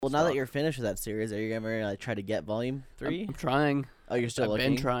Well, now that you're finished with that series, are you ever like try to get Volume 3? I'm trying. Oh, you're still I've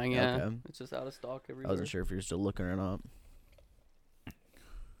looking? been trying, yeah. Okay. It's just out of stock everywhere. I wasn't sure if you're still looking or not.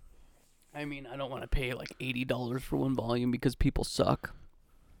 I mean, I don't want to pay like $80 for one volume because people suck.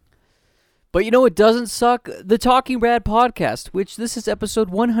 But you know what doesn't suck? The Talking Rad podcast, which this is episode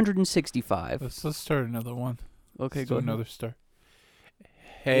 165. Let's start another one. Okay, Let's go do ahead. another start. You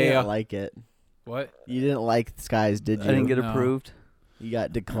Hey, didn't like it. what? You didn't like Skies, did you? I didn't get No. approved. You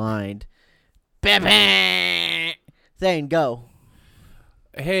got declined. Thane, go.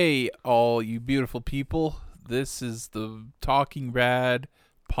 Hey, all you beautiful people. This is the Talking Rad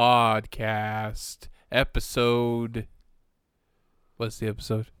podcast episode. What's the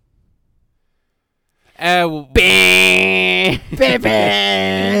episode? All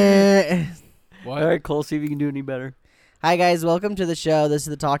What? right, Cole, see if you can do any better. Hi, guys. Welcome to the show. This is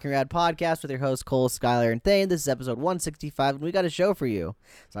the Talking Rad podcast with your hosts, Cole, Skylar, and Thane. This is episode 165, and we got a show for you.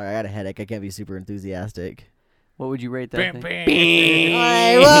 Sorry, I got a headache. I can't be super enthusiastic. What would you rate that thing?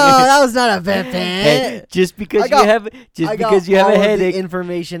 Hey, whoa, that was not a Hey, just because I got- you have a all of headache, the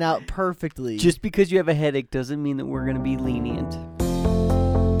information out perfectly. just because you have a headache doesn't mean that we're gonna be lenient.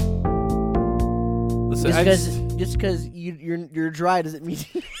 Listen, just because you're dry doesn't mean.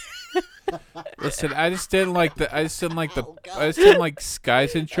 listen. I just didn't like Oh, God. I just didn't like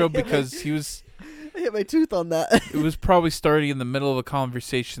Sky's intro because he was. I hit my tooth on that. It was probably starting in the middle of a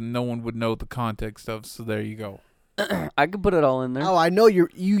conversation no one would know the context of. So there you go. I could put it all in there. Oh, I know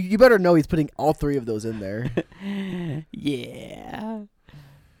you better know he's putting all three of those in there. Yeah.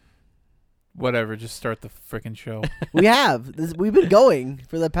 Whatever. Just start the freaking show. We've been going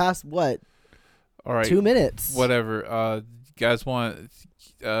for the past what? All right. 2 minutes. Whatever. You guys want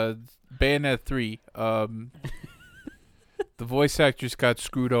Bayonetta 3. The voice actors got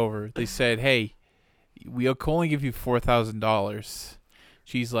screwed over. They said, "Hey, we'll only give you $4,000."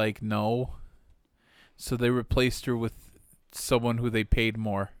 She's like, "No." So they replaced her with someone who they paid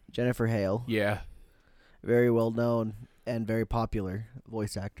more. Jennifer Hale, Yeah. very well known and very popular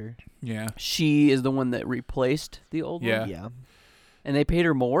voice actor. Yeah. She is the one that replaced the old Yeah. one? Yeah. And they paid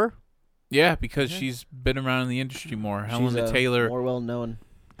her more? Yeah, because Yeah. she's been around in the industry more. She's Helena a Taylor. more well known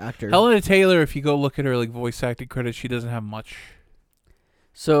actor. Helena Taylor, if you go look at her like voice acting credits, she doesn't have much.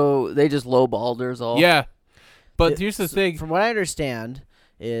 So they just lowballed her is all? Yeah. But It- here's the so thing. From what I understand,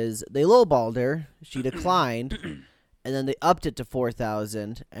 is they lowballed her, she declined, and then they upped it to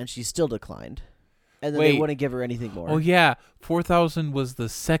 4,000, and she still declined. And then they Wait. wouldn't give her anything more. Oh yeah, 4,000 was the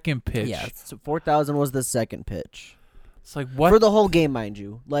second pitch. Yeah, so 4,000 was the second pitch. It's like what? For the whole game, mind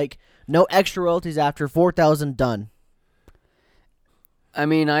you. Like, no extra royalties after 4,000 done. I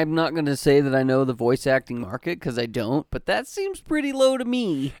mean, I'm not going to say that I know the voice acting market because I don't, but that seems pretty low to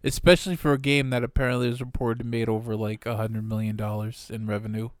me. Especially for a game that apparently is reported made over like $100 million in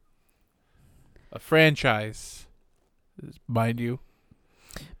revenue. A franchise, mind you.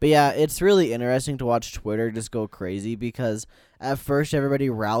 But yeah, it's really interesting to watch Twitter just go crazy because at first everybody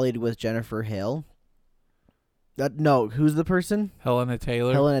rallied with Jennifer Hale. No, who's the person? Helena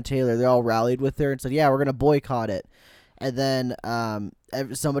Taylor. Helena Taylor. They all rallied with her and said, yeah, we're going to boycott it. And then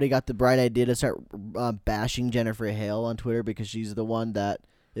somebody got the bright idea to start bashing Jennifer Hale on Twitter because she's the one that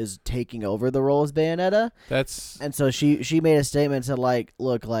is taking over the role as Bayonetta. That's And so she made a statement and said, like,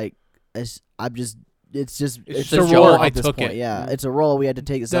 look, like, it's a a role, role I at this took point. it. Yeah, it's a role we had to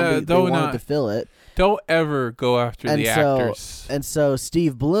take. Somebody they don't wanted not- to fill it. don't ever go after And the so- actors. And so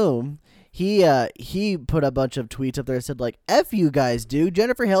Steve Bloom, he put a bunch of tweets up there and said, like, F you guys, dude.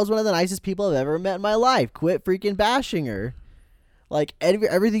 Jennifer Hale's one of the nicest people I've ever met in my life. Quit freaking bashing her. Like,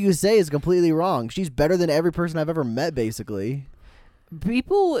 everything you say is completely wrong. She's better than every person I've ever met, basically.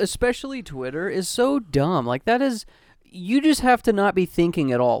 People, especially Twitter, is so dumb. Like, that is... You just have to not be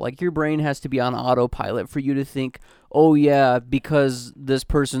thinking at all. Like, your brain has to be on autopilot for you to think, oh, yeah, because this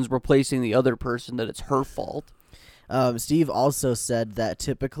person's replacing the other person, that it's her fault. Steve also said that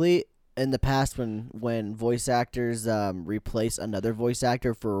typically in the past when voice actors replace another voice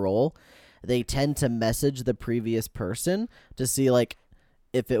actor for a role, they tend to message the previous person to see, like,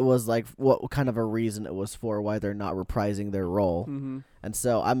 if it was, like, what kind of a reason it was for, why they're not reprising their role. Mm-hmm. And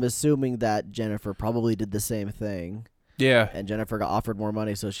so I'm assuming that Jennifer probably did the same thing. Yeah. And Jennifer got offered more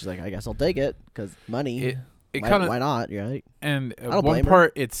money, so she's like, I guess I'll take it, because money. It why, kind of why not? You're right. and don't one blame her.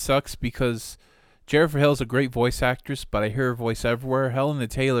 part it sucks because Jennifer Hale's a great voice actress, but I hear her voice everywhere. Helena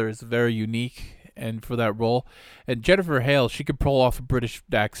Taylor is very unique and for that role. And Jennifer Hale, she could pull off a British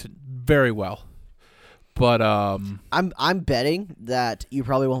accent very well. But I'm betting that you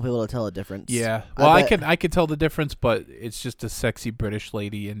probably won't be able to tell a difference. yeah. Well, I bet- can tell the difference, but it's just a sexy British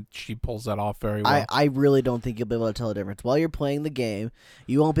lady, and she pulls that off very well. I really don't think you'll be able to tell the difference. While you're playing the game,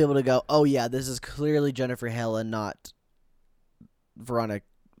 you won't be able to go, oh, yeah, this is clearly Jennifer Hale and not Veronica.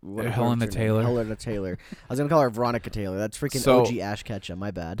 Helena Taylor. Helena Taylor. I was going to call her Veronica Taylor. That's freaking OG Ash Ketchum.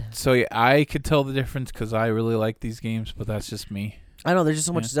 My bad. So yeah, I could tell the difference because I really like these games, but that's just me. I know there's just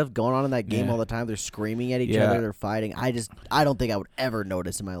so much Yeah. stuff going on in that game Yeah. all the time. They're screaming at each Yeah. other. They're fighting. I don't think I would ever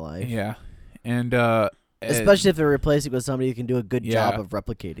notice in my life. Yeah, and Especially if they're replacing with somebody who can do a good Yeah. job of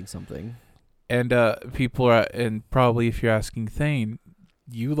replicating something. and people are, and probably if you're asking Thane,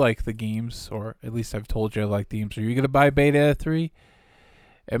 you like the games, or at least I've told you I like the games. Are you gonna buy Beta 3?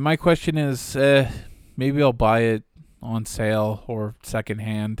 And my question is, maybe I'll buy it on sale or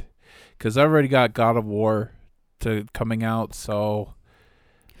secondhand, because I already got God of War coming out. So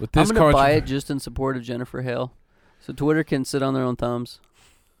with this I'm gonna buy cartridge- it just in support of Jennifer Hale, so Twitter can sit on their own thumbs.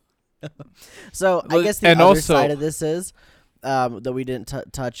 So I Well, guess the and other also- side of this is that we didn't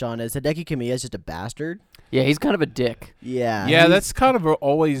touch on is Hideki Kamiya is just a bastard. Yeah, he's kind of a dick. Yeah. yeah, he's- that's kind of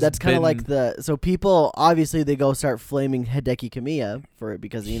always. That's kind of been- like so people obviously they go start flaming Hideki Kamiya for it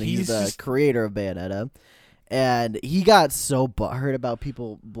because he's He's the just- creator of Bayonetta, and he got so butthurt about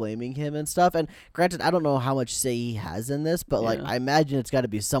people blaming him and stuff. And granted, I don't know how much say he has in this, but like Yeah. I imagine it's got to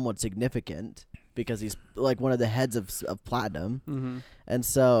be somewhat significant because he's like one of the heads of Platinum, Mm-hmm. and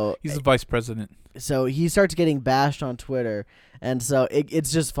so he's the vice president. so he starts getting bashed on Twitter, and so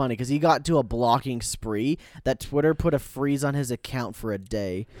it's just funny because he got to a blocking spree that Twitter put a freeze on his account for a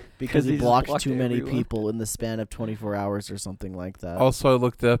day because 'Cause he he just blocked blocked too many everyone. people in the span of 24 hours or something like that. Also, I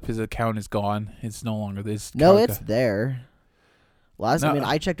looked up. His account is gone. It's no longer this. No, account it's there. I No. mean,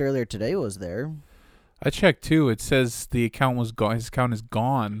 I checked earlier today. It was there. I checked too. It says the account was gone. His account is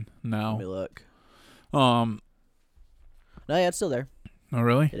gone Let me now. look. No, No, yeah, it's still there. oh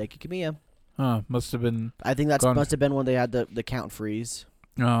really? Hideki Kamiya. Must have been. I think that's Gone. must have been when they had the count freeze.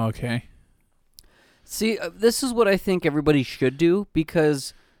 Oh, okay. See, this is what I think everybody should do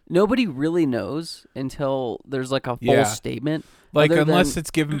because nobody really knows until there's like a full Yeah. statement. Like Other unless than-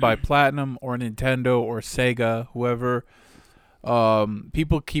 it's given by Platinum or Nintendo or Sega, whoever.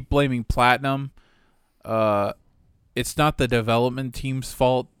 People keep blaming Platinum. It's not the development team's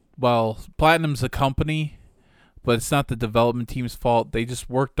fault. Well, Platinum's a company, but it's not the development team's fault. They just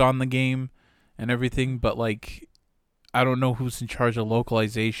worked on the game and everything, but like I don't know who's in charge of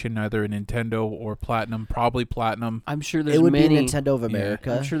localization, either Nintendo or Platinum. Probably Platinum. I'm sure there's It would many. be Nintendo of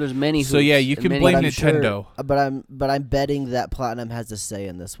America. I'm sure there's many. So yeah, you hoops can and blame many- I'm sure- Nintendo. but I'm betting that Platinum has a say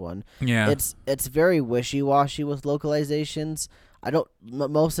in this one. Yeah. It's very wishy-washy with localizations.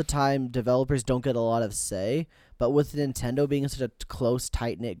 Most of the time developers don't get a lot of say, but with Nintendo being such a close,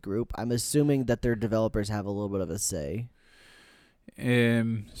 tight-knit group, I'm assuming that their developers have a little bit of a say.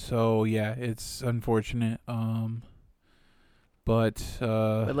 So yeah, it's unfortunate. But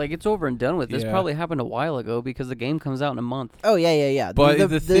But like it's over and done with. This Yeah. probably happened a while ago because the game comes out in a month. Oh yeah. But the,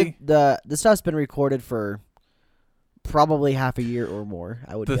 the thing- the stuff's been recorded for probably half a year or more.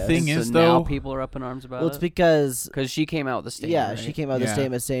 I would The guess. thing so is, now though- people are up in arms about well, it's it because because she came out with the statement. yeah, right? she came out with a Yeah.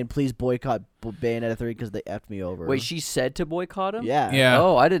 statement saying, "Please boycott Bayonetta 3 because they effed me over." Wait, she said to boycott him. yeah. Yeah.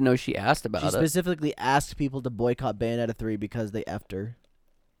 Oh, I didn't know she asked about She it. specifically asked people to boycott Bayonetta 3 because they effed her.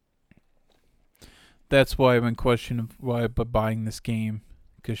 That's why I'm in question of why buying this game,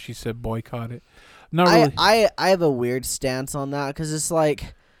 because she said boycott it. Not really. I have a weird stance on that because it's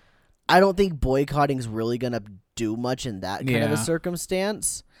like I don't think boycotting's really gonna do much in that kind of a Yeah.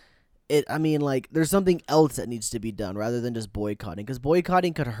 circumstance. I mean, like there's something else that needs to be done rather than just boycotting, because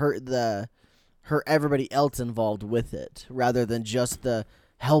boycotting could hurt everybody else involved with it rather than just the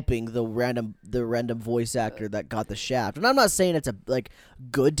helping the random voice actor that got the shaft. And I'm not saying it's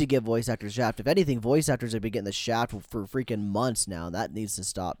good to give voice actors shaft. If anything, voice actors have been getting the shaft for freaking months now. That needs to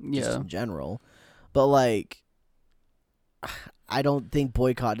stop just Yeah. in general. But like I don't think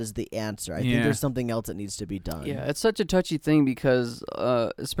boycott is the answer. I think Yeah. there's something else that needs to be done. Yeah, it's such a touchy thing because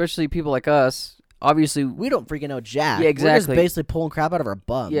especially people like us, obviously. We don't freaking know Jack. Yeah, We're exactly. just basically pulling crap out of our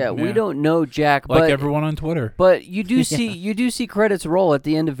bum. Yeah, we Yeah. don't know Jack, like but everyone on Twitter. But you do see credits roll at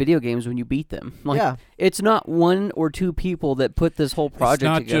the end of video games when you beat them. Like, Yeah. it's not one or two people that put this whole project It's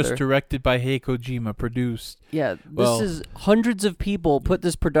not together. just directed by Hideo Kojima, produced. Yeah, Well- this is hundreds of people put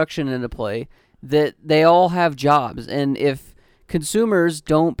this production into play that they all have jobs, and if consumers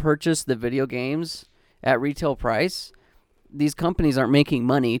don't purchase the video games at retail price, these companies aren't making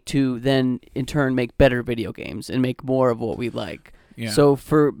money to then in turn make better video games and make more of what we like. Yeah. So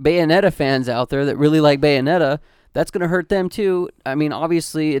for Bayonetta fans out there that really like Bayonetta, that's going to hurt them too. I mean,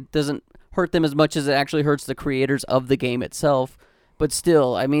 obviously it doesn't hurt them as much as it actually hurts the creators of the game itself. But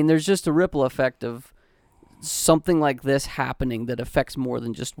still, I mean, there's just a ripple effect of something like this happening that affects more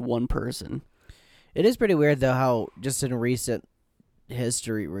than just one person. It is pretty weird though how just in recent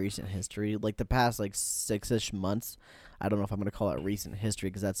history, like the past like 6-ish months. I don't know if I'm gonna call it recent history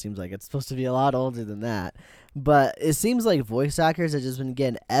because that seems like it's supposed to be a lot older than that. But it seems like voice actors have just been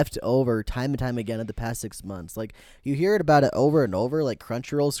getting effed over time and time again in the past 6 months. Like you hear about it over and over, like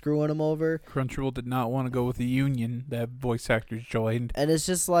Crunchyroll screwing them over. Crunchyroll did not want to go with the union that voice actors joined, And it's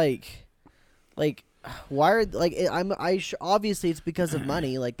just like why are like obviously it's because of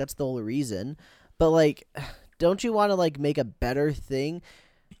money, like that's the whole reason. But like, don't you want to like make a better thing?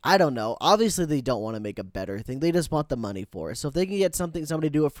 I don't know. Obviously, they don't want to make a better thing. They just want the money for it. So if they can get somebody to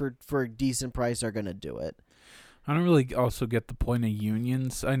do it for a decent price, they're gonna do it. I don't really also get the point of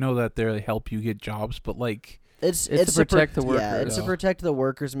unions. I know that they help you get jobs, but like It's to protect the workers. Yeah, it's to protect the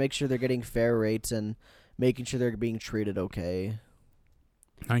workers, make sure they're getting fair rates and making sure they're being treated okay.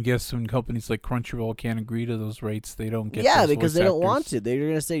 I guess when companies like Crunchyroll can't agree to those rates, they don't get. Yeah, those because voice they don't want actors. to. They're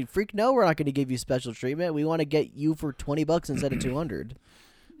gonna say, "Freak, no, we're not gonna give you special treatment. We want to get you for $20 instead of $200."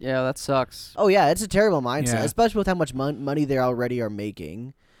 Yeah, that sucks. Oh yeah, it's a terrible mindset, Yeah. especially with how much money they already are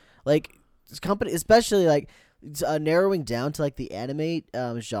making. Like this company, especially like narrowing down to like the anime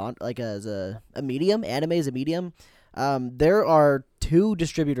genre, like as a medium. Anime is a medium. There are 2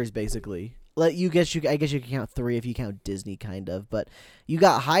 distributors basically. Like I guess you can count 3 if you count Disney, kind of. But you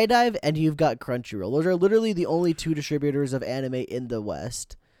got High Dive and you've got Crunchyroll. Those are literally the only 2 distributors of anime in the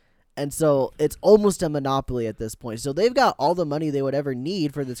West. And so it's almost a monopoly at this point. So they've got all the money they would ever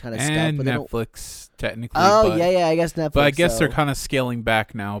need for this kind of stuff. And But they don't. Netflix, technically. Oh but, yeah, I guess Netflix. But I guess so. they're kind of scaling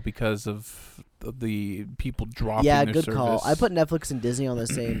back now because of the people dropping Yeah, their good service. call. I put Netflix and Disney on the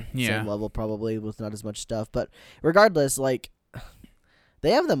same Yeah. level probably with not as much stuff. But regardless, like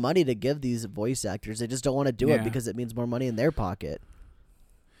they have the money to give these voice actors. They just don't want to do it Yeah. because it means more money in their pocket.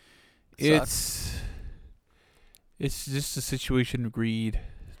 It's just a situation of greed.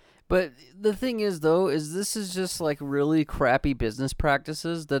 But the thing is, though, is this is just like really crappy business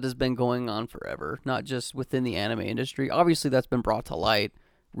practices that has been going on forever, not just within the anime industry. Obviously, that's been brought to light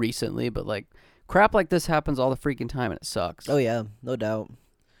recently, but like crap like this happens all the freaking time, and it sucks. Oh yeah, no doubt.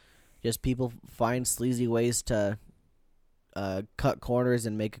 Just people find sleazy ways to cut corners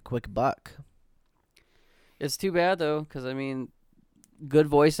and make a quick buck. It's too bad though, because I mean, good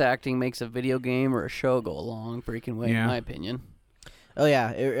voice acting makes a video game or a show go a long freaking way, Yeah. in my opinion. Oh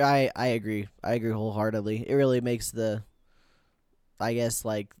yeah, I agree. I agree wholeheartedly. It really makes I guess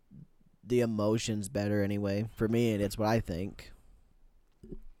like the emotions better anyway for me, and it's what I think.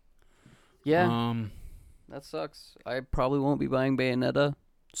 Yeah, that sucks. I probably won't be buying Bayonetta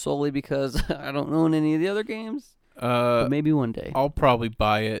solely because I don't own any of the other games. But maybe one day. I'll probably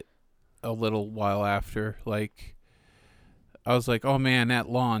buy it a little while after. Like, I was like, oh man, at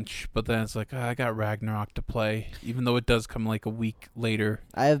launch, but then it's like, I got Ragnarok to play, even though it does come like a week later.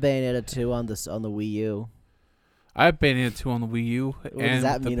 I have Bayonetta 2 on the Wii U. I have Bayonetta 2 on the Wii U. What does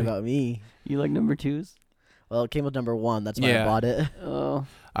that mean about me? You like number 2s? Well, it came with number 1. That's why I Yeah. bought it. Oh,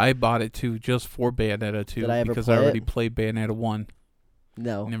 I bought it too, just for Bayonetta 2, Did I ever because play I already it? played Bayonetta 1.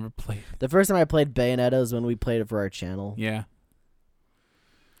 No. Never played. The first time I played Bayonetta was when we played it for our channel. Yeah.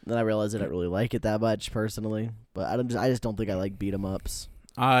 Then I realized I didn't really like it that much personally. But I just don't think I like beat 'em ups.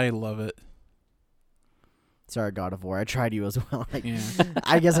 I love it. Sorry, God of War. I tried you as well. Yeah.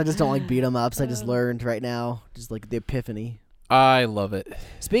 I guess I just don't like beat 'em ups. I just learned right now, just like the epiphany. I love it.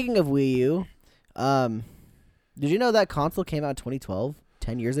 Speaking of Wii U, did you know that console came out in 2012,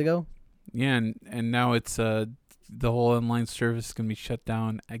 10 years ago? Yeah, and now it's the whole online service is gonna be shut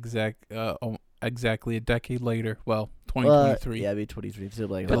down exactly a decade later. Well, 2023. Yeah, it'd be 23. So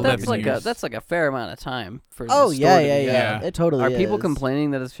like, but Oh, that's 11 like years. that's like a fair amount of time for. oh the yeah, store to yeah, be yeah, Yeah. It totally Are is. people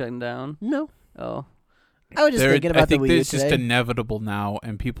complaining that it's shutting down? No, Oh, I was just thinking about I think the Wii U it's just today. inevitable now,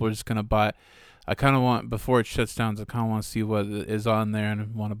 and people are just gonna buy. I kind of want, before it shuts down, I kind of want to see what is on there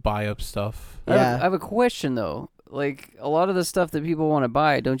and want to buy up stuff. Yeah. I have a question though. Like a lot of the stuff that people want to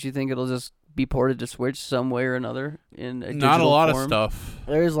buy, don't you think it'll just be ported to Switch some way or another in a Not a digital lot form? of stuff.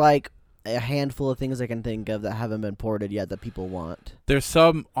 There's like a handful of things I can think of that haven't been ported yet that people want. There's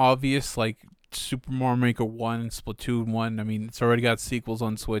some obvious, like Super Mario Maker 1, Splatoon 1. I mean, it's already got sequels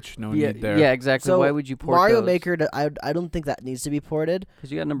on Switch. No Yeah, need there. yeah, exactly. So, Why would you port Mario those? Maker, I don't think that needs to be ported.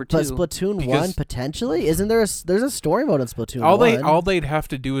 Because you got number 2. But Splatoon 1 Because- potentially, isn't there? There's a story mode in Splatoon All 1. they'd have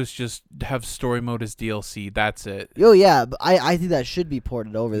to do is just have story mode as DLC. That's it. Oh yeah, but I think that should be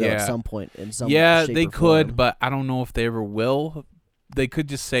ported over though Yeah. at some point in some. Yeah, shape they or could, form. but I don't know if they ever will. They could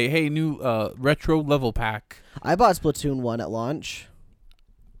just say, "Hey, new retro level pack." I bought Splatoon 1 at launch.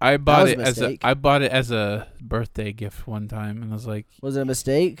 I bought was a it as a mistake. I bought it as a birthday gift one time, and I was like, Was it a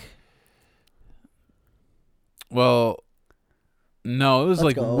mistake? well, no, it was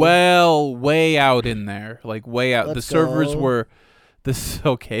Let's like go. way out in there, like way out. The Let's servers go. were this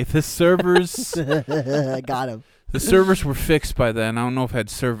okay. The servers Got him. the servers were fixed by then. I don't know if it had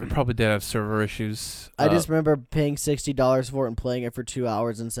server. Probably did have server issues. I just remember paying $60 for it and playing it for 2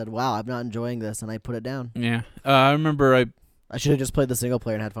 hours and said, "Wow, I'm not enjoying this," and I put it down. yeah. I remember I should have just played the single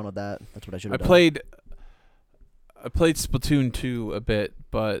player and had fun with that. That's what I should I have done. played Splatoon 2 a bit,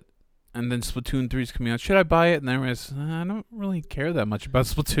 and then Splatoon 3 is coming out. Should I buy it? And then I realized I don't really care that much about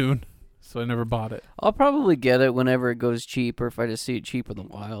Splatoon, so I never bought it. I'll probably get it whenever it goes cheap, or if I just see it cheap in the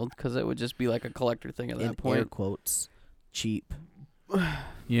wild, because it would just be like a collector thing at that In air point. quotes, cheap.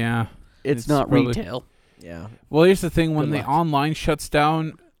 Yeah. It's It's not probably- retail. Yeah. Well, here's the thing: when Good the luck. online shuts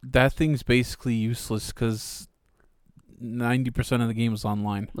down, that thing's basically useless because 90% of the game is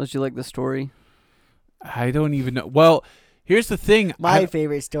online. Unless you like the story. I don't even know. Well, here's the thing: My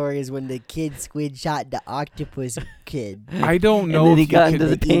favorite story is when the kid squid shot the octopus kid. I don't know And then if he you got can- into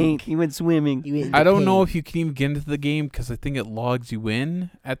the the tank. He went swimming. He went in I the don't know tank. if you can even get into the game because I think it logs you in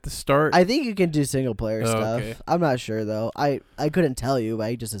at the start. I think you can do single player Oh, stuff. okay. I'm not sure though. I couldn't tell you, but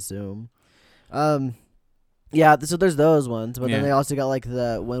I just assume. Yeah. So there's those ones, but then Yeah. they also got like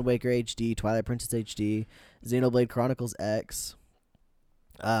the Wind Waker HD, Twilight Princess HD, Xenoblade Chronicles X.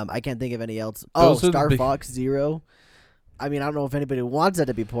 I can't think of any else. Those are the Star big- Fox Zero. I mean, I don't know if anybody wants that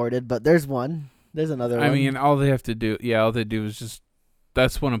to be ported, but there's one. There's another one. I mean, all they do is just.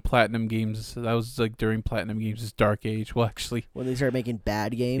 That's one of Platinum Games. That was like during Platinum Games' Dark Age. Well, actually, when they started making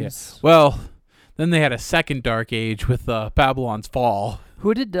bad games. well, then they had a second Dark Age with Babylon's Fall.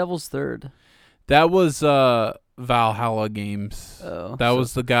 Who did Devil's Third? That was Valhalla Games. Oh, That so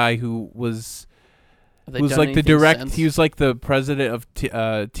was the guy who was have they who was done like the anything direct. since? He was like the president of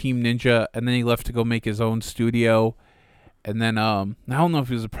Team Ninja, and then he left to go make his own studio. And then I don't know if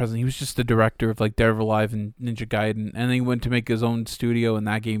he was the president. He was just the director of like Dead or Alive and Ninja Gaiden. And then he went to make his own studio, and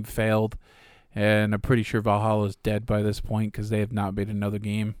that game failed. And I'm pretty sure Valhalla is dead by this point because they have not made another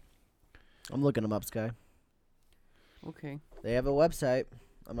game. I'm looking them up, Sky. Okay. They have a website.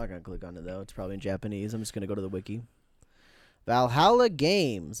 I'm not going to click on it, though. It's probably in Japanese. I'm just going to go to the wiki. Valhalla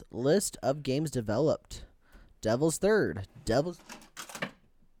Games. List of games developed. Devil's Third.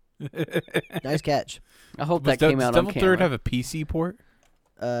 Nice catch. I hope Was that came out does on Devil camera. Third have a PC port?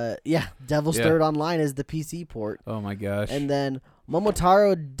 Yeah. Devil's Yeah. Third Online is the PC port. Oh my gosh. And then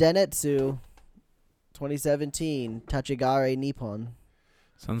Momotaro Denetsu 2017. Tachigare Nippon.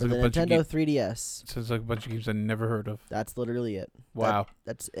 sounds For like the a bunch of Nintendo games. 3DS. Sounds like a bunch of games I never heard of. That's literally it. Wow.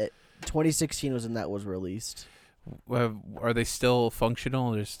 That's it. 2016 was when that was released. Are they still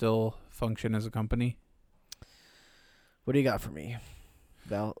functional? They still function as a company? What do you got for me?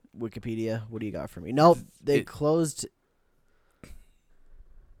 Wikipedia, what do you got for me? Nope, they closed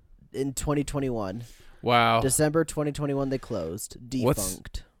in 2021. Wow. December 2021 they closed.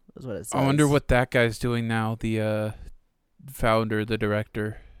 Defunct. That's what it says. I wonder what that guy's doing now, the founder, the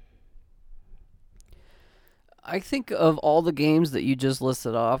director. I think of all the games that you just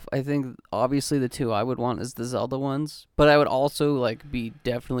listed off, I think obviously the two I would want is the Zelda ones, but I would also like be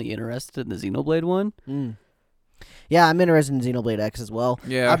definitely interested in the Xenoblade one. Mm. Yeah, I'm interested in Xenoblade X as well.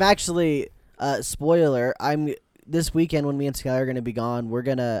 Yeah. I'm actually spoiler, this weekend when me and Sky are going to be gone,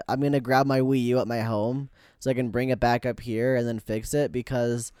 I'm going to grab my Wii U at my home so I can bring it back up here and then fix it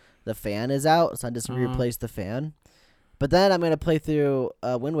because the fan is out, so I'm just going to replace the fan. But then I'm going to play through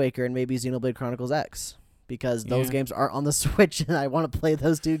Wind Waker and maybe Xenoblade Chronicles X because those games aren't on the Switch and I want to play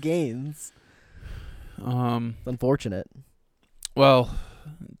those two games. It's unfortunate. Well,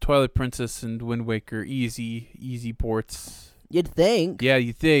 Twilight Princess and Wind Waker, easy ports. You'd think. Yeah,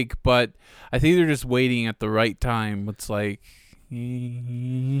 you think, but I think they're just waiting at the right time. It's like, But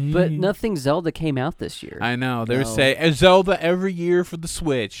nothing Zelda came out this year. I know they're No. saying Zelda every year for the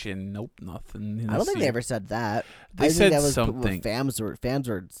Switch, and nope, nothing. I don't think they ever said that. They I said think that was something. what fans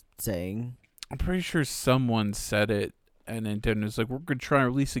were saying. I'm pretty sure someone said it, and Nintendo's like, we're gonna try and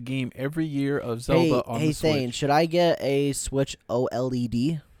release a game every year of Zelda on hey, the Thane, Switch. should I get a Switch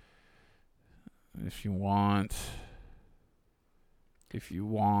OLED? If you want.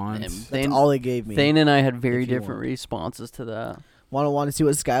 And That's Thane, all they gave me. Thane and I had very if you different want. responses to that. Want to see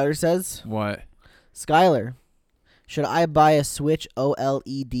what Skylar says? What? Skylar, should I buy a Switch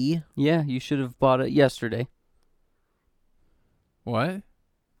OLED? Yeah, you should have bought it yesterday. What?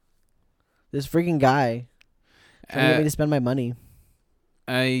 This freaking guy trying to get me to spend my money.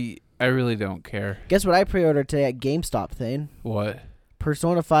 I really don't care. Guess what I pre-ordered today at GameStop, Thane? What?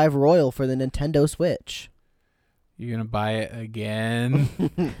 Persona 5 Royal for the Nintendo Switch. You're gonna buy it again?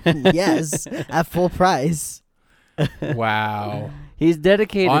 Yes, at full price. Wow. He's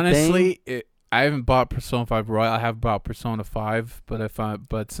dedicated. Honestly, I haven't bought Persona 5 Royal. I have bought Persona 5,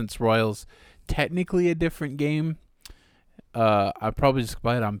 but since Royal's technically a different game, I'd probably just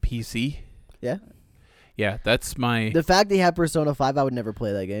buy it on PC. Yeah. Yeah, that's my. The fact they have Persona 5, I would never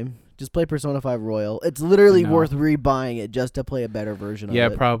play that game. Just play Persona 5 Royal. It's literally No. worth rebuying it just to play a better version of Yeah,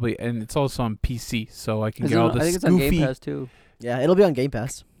 it. probably, and it's also on PC, so I can Is get it all on- the I think it's on Game goofy, Pass too. Yeah, it'll be on Game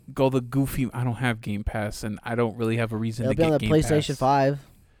Pass. go the goofy. I don't have Game Pass, and I don't really have a reason It'll to be on get the Game PlayStation Pass, 5.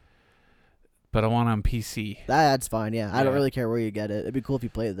 but I want it on PC. That's fine, yeah. I don't Yeah. really care where you get it. It'd be cool if you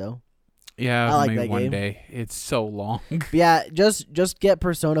play it, though. Yeah, I like maybe that one game. day. It's so long. But yeah, just get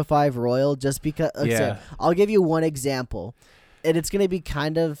Persona 5 Royal just because. Like I said, I'll give you one example. And it's going to be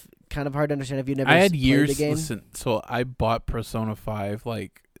kind of hard to understand if you've never I had played years. the game. Listen, so I bought Persona 5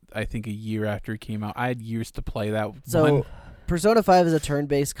 like I think a year after it came out. I had years to play that. So, one. Persona 5 is a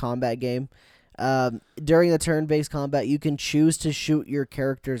turn-based combat game. During the turn-based combat, you can choose to shoot your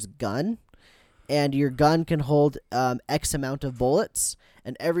character's gun, and your gun can hold X amount of bullets.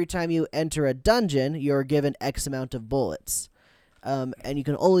 And every time you enter a dungeon, you're given X amount of bullets. And you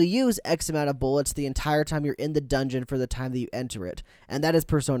can only use X amount of bullets the entire time you're in the dungeon for the time that you enter it. And that is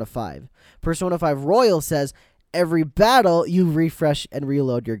Persona 5. Persona 5 Royal says every battle you refresh and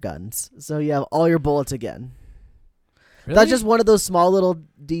reload your guns. So you have all your bullets again. Really? That's just one of those small little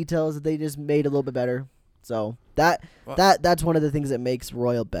details that they just made a little bit better. So that's one of the things that makes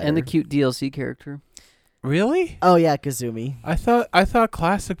Royal better. And the cute DLC character. Really? Oh yeah, Kazumi. I thought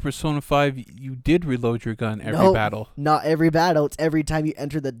classic Persona 5 you did reload your gun every No. battle. Not every battle. It's every time you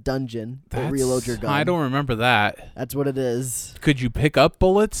enter the dungeon, it reload your gun. I don't remember that. That's what it is. Could you pick up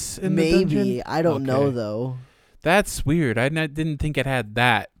bullets in the dungeon? Maybe. I don't know Okay. though. That's weird. Didn't think it had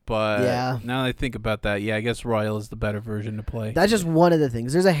that, but Yeah. now that I think about that, yeah, I guess Royal is the better version to play. That's just one of the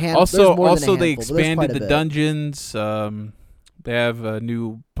things. There's a hand. also, there's more than a they handful, but there's quite expanded a the bit. dungeons. They have a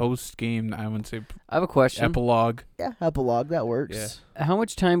new post game. I wouldn't say I have a question. epilogue. Yeah, epilogue that works. How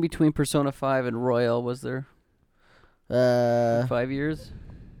much time between Persona 5 and Royal was there? 5 years?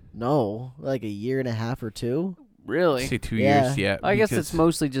 No, like a year and a half or two. Really? Say 2 Yeah. years. Yeah, I guess because- it's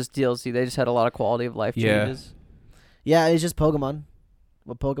mostly just DLC. They just had a lot of quality of life Yeah. changes. Yeah, it's just Pokemon.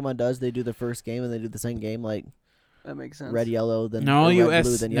 What Pokemon does, they do the first game and they do the second game, like That makes sense. red, yellow, then No, or you red,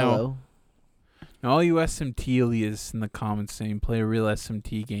 blue, S- then no. yellow. Now, all you SMT-alias in the comments saying play a real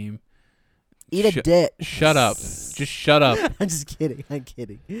SMT game. Eat a dick. Shut up. Just shut up. I'm just kidding. I'm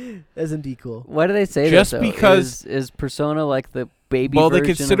kidding. SMD cool. Why do they say Just that, though? because- Is Persona like the baby Well, they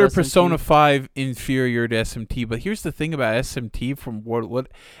version consider of SMT? Persona 5 inferior to SMT, but here's the thing about SMT from what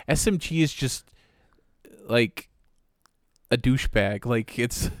SMT is just like a douchebag. Like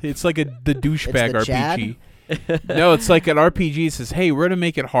it's like the douchebag the Chad? RPG. No, it's like an RPG that says, "Hey, we're gonna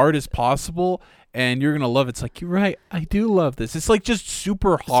make it hard as possible, and you're gonna love it." It's like, you're right, I do love this. It's like just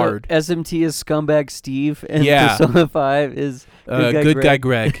super hard. So SMT is scumbag Steve, and Yeah. Persona 5 is Good guy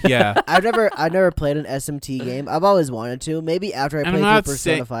Greg. Yeah. I've never played an SMT game. I've always wanted to. Maybe after I And play I'm not through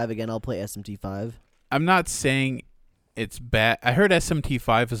Persona saying- 5 again, I'll play SMT 5. I'm not saying it's bad. I heard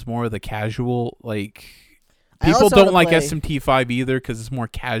SMT5 is more of the casual, like I people also don't wanna like play- SMT5 either because it's more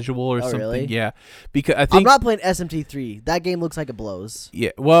casual or Oh, something. really? Yeah, because I I'm think not playing SMT3. That game looks like it blows. yeah.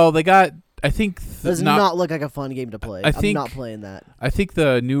 Well, they got. I think Does not look like a fun game to play. I I'm think- not playing that. I think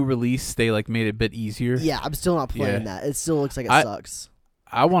the new release they like made it a bit easier. Yeah, I'm still not playing Yeah. that. It still looks like it I- sucks.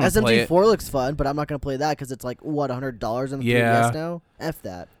 I want to play it. SMT4 looks fun, but I'm not going to play that because it's like, what, $100 on the Yeah. 3DS now? F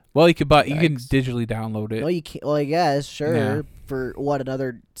that. Well, you can Yikes. digitally download it. No, you can't. Well, I guess, sure. Yeah. For, what,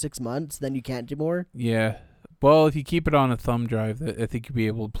 another 6 months? Then you can't do more? Yeah. Well, if you keep it on a thumb drive, I think you'll be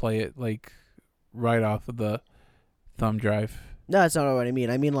able to play it like right off of the thumb drive. No, that's not what I mean.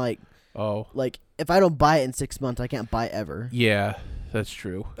 I mean, like, Oh. if I don't buy it in 6 months, I can't buy it ever. Yeah, that's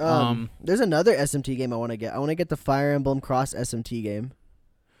true. There's another SMT game I want to get. I want to get the Fire Emblem Cross SMT game.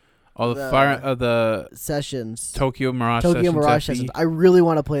 the the- fire the Sessions. Tokyo Mirage Tokyo Sessions Mirage FE. Sessions. I really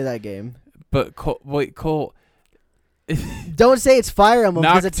want to play that game. But Cole, Don't say it's Fire Emblem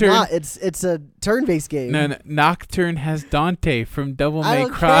because it's Nocturne- not. It's a turn-based game. no, Nocturne has Dante from Devil I May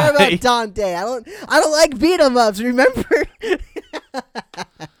don't Cry. care about Dante. I don't like beat 'em ups. Remember?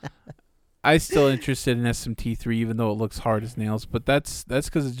 I'm still interested in SMT3, even though it looks hard as nails. But that's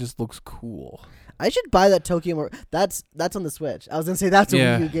because it just looks cool. I should buy that Tokyo. That's on the Switch. I was gonna say that's a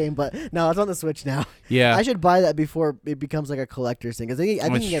Yeah. Wii U game, but no, it's on the Switch now. Yeah. I should buy that before it becomes like a collector's thing. Because I think you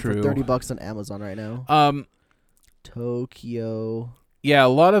That's can get it for true. $30 on Amazon right now. Tokyo Yeah, a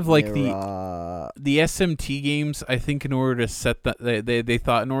lot of like Mirage. the SMT games. I think in order to set that, they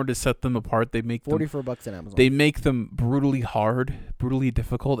thought in order to set them apart, they make them $44 on Amazon. they make them brutally hard, brutally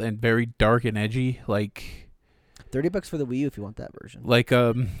difficult, and very dark and edgy. Like $30 for the Wii U if you want that version. like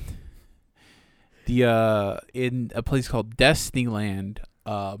in a place called Destinyland,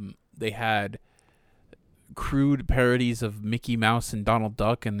 they had crude parodies of Mickey Mouse and Donald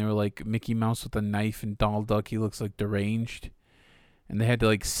Duck, and they were like Mickey Mouse with a knife and Donald Duck, he looks like deranged, and they had to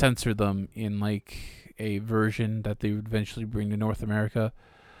like censor them in like a version that they would eventually bring to North America.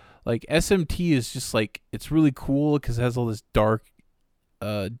 Like SMT is just like, it's really cool because it has all this dark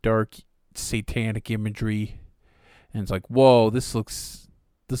satanic imagery, and it's like, whoa, this looks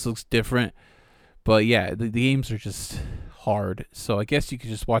different. But yeah, the games are just hard, so I guess you could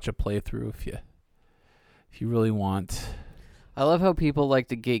just watch a playthrough if you really want. I love how people like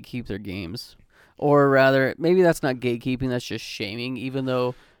to gatekeep their games. Or rather, maybe that's not gatekeeping, that's just shaming, even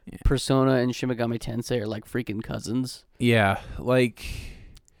though Persona and Shin Megami Tensei are like freaking cousins. Yeah, like,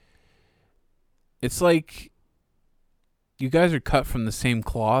 it's like you guys are cut from the same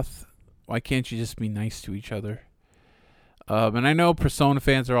cloth. Why can't you just be nice to each other? And I know Persona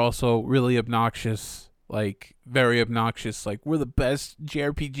fans are also really obnoxious, like very obnoxious. Like, we're the best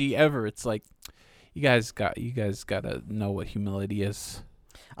JRPG ever. It's like, you guys gotta know what humility is.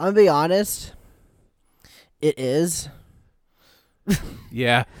 I'm gonna be honest. It is.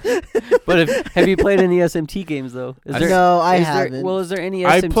 Yeah. But have you played any SMT games though? No, I is haven't. Is there any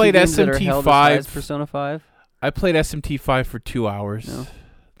I SMT played games that are SMT held 5. as high as Persona 5? I played SMT5 for 2 hours. No.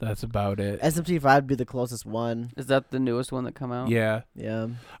 That's about it. SMT5 would be the closest one. Is that the newest one that come out? Yeah. Yeah.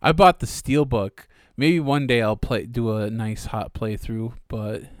 I bought the Steelbook. Maybe one day I'll do a nice hot playthrough,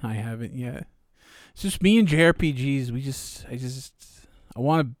 but I haven't yet. It's just me and JRPGs. I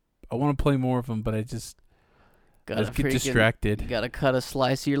want to play more of them, but I just get distracted. Gotta cut a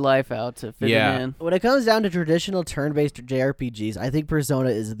slice of your life out to fit it in. When it comes down to traditional turn-based JRPGs, I think Persona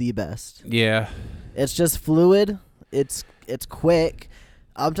is the best. Yeah. It's just fluid. It's quick.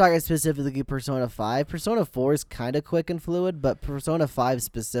 I'm talking specifically Persona 5. Persona 4 is kind of quick and fluid, but Persona 5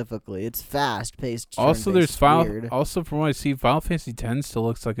 specifically, it's fast-paced. Also, there's weird. Also, from what I see, Final Fantasy X still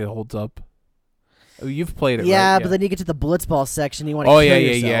looks like it holds up. Oh, you've played it, yeah, right? but then you get to the Blitzball section, you want to kill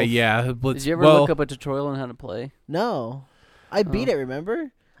yourself. yeah. Did you ever look up a tutorial on how to play? No. I beat it,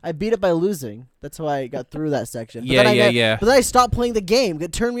 remember? I beat it by losing. That's why I got through that section. But Yeah. But then I stopped playing the game.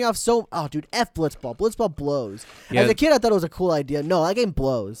 It turned me off so... Oh, dude, F Blitzball. Blitzball blows. Yeah. As a kid, I thought it was a cool idea. No, that game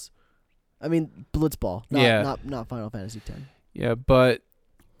blows. I mean, Blitzball. Not Final Fantasy X. Yeah, but...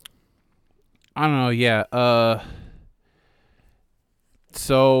 I don't know, yeah.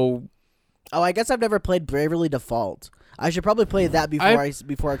 So... Oh, I guess I've never played Bravely Default. I should probably play that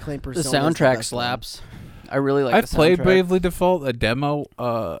before I claim The Persona. soundtrack slaps. I really like I've the soundtrack. played Bravely Default, a demo.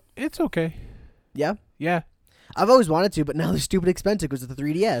 It's okay. Yeah? Yeah. I've always wanted to, but now they're stupid expensive because of the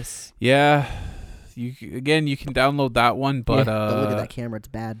 3DS. Yeah. You can download that one, but Don't look at that camera. It's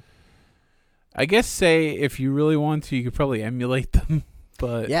bad. I guess if you really want to, you could probably emulate them.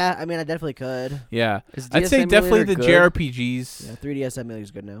 But Yeah, I mean, I definitely could. yeah. Is I'd DS say definitely emulator the good? JRPGs. Yeah, 3DS emulator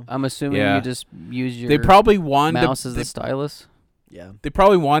is good now. I'm assuming Yeah. you just use your They probably wanted mouse as the stylus. Yeah. they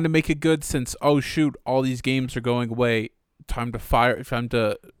probably wanted to make it good since, oh shoot, all these games are going away. Time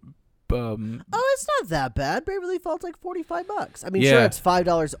to Oh, it's not that bad. Bravely Default's like $45. I mean, Yeah. sure, it's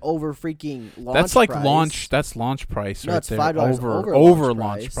 $5 over freaking launch that's like price. That's launch price No, right it's there. $5 over over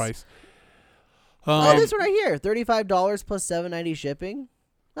launch launch price. Oh, this one right here, $35 plus $7.90 shipping.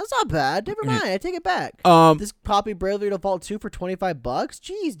 That's not bad. Never mind, I take it back. This copy Bravely Default 2 for $25.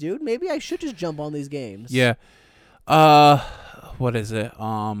 Jeez, dude, maybe I should just jump on these games. Yeah. What is it?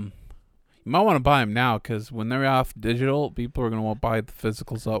 You might want to buy them now because when they're off digital, people are gonna want to buy the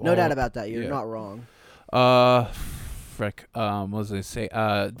physicals up. No doubt about that. You're yeah. not wrong. Frick. What was I say?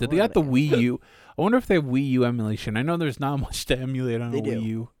 Did they got the Wii U? I wonder if they have Wii U emulation. I know there's not much to emulate on They a do. Wii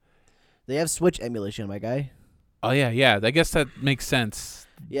U. They have Switch emulation, my guy. Oh yeah. I guess that makes sense.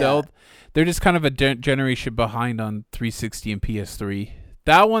 Yeah. They're just kind of a generation behind on 360 and PS3.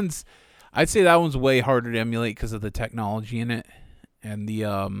 I'd say that one's way harder to emulate because of the technology in it and the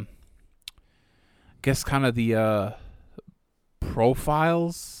I guess kind of the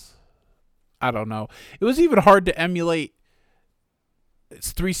profiles. I don't know. It was even hard to emulate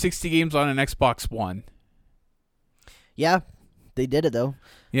 360 games on an Xbox One. Yeah, they did it though.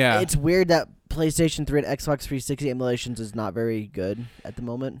 Yeah. It's weird that PlayStation 3 and Xbox 360 emulations is not very good at the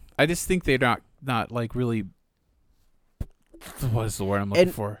moment. I just think they're not like really. What is the word I'm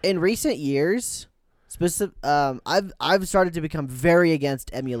looking for? In recent years, I've started to become very against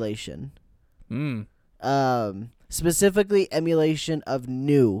emulation. Specifically, emulation of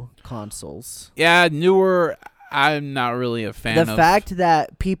new consoles. Yeah, newer. I'm not really a fan The of. fact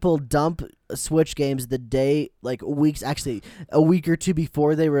that people dump Switch games the day, like weeks, actually a week or two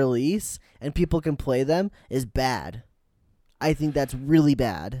before they release, and people can play them is bad. I think that's really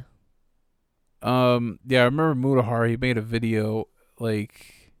bad. Yeah, I remember Mutahar. He made a video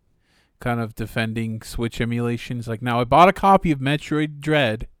like kind of defending Switch emulations. Like, now I bought a copy of Metroid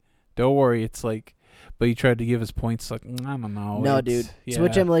Dread. Don't worry, it's like, but he tried to give his points. Like, I don't know. No, it's- dude, yeah.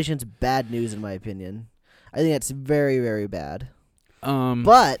 Switch emulation's bad news in my opinion. I think that's very, very bad. Um,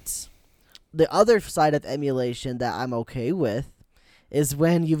 But the other side of emulation that I'm okay with is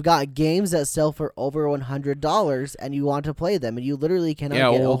when you've got games that sell for over $100 and you want to play them and you literally cannot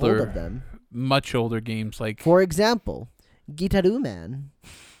Yeah, get a older. hold of them. much older games like For example, Gitaru Man.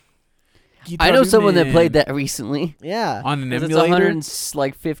 I know someone that Man. played that recently. Yeah. on an 'Cause it's emulator.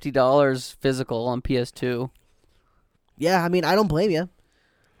 $150 physical on PS2. Yeah, I mean, I don't blame you.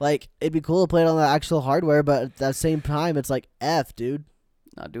 Like, it'd be cool to play it on the actual hardware, but at the same time, it's like, F, dude.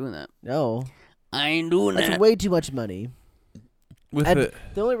 Not doing that. No. I ain't doing That's that. way too much money. With And it,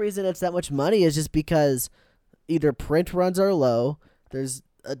 the only reason it's that much money is just because either print runs are low, there's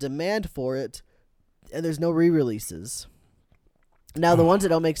a demand for it, and there's no re-releases. Now, the ones that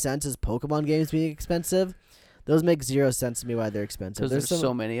don't make sense is Pokemon games being expensive. Those make 0 sense to me why they're expensive. Because there's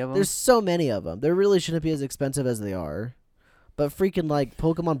so many of them. There's so many of them. They really shouldn't be as expensive as they are. But freaking like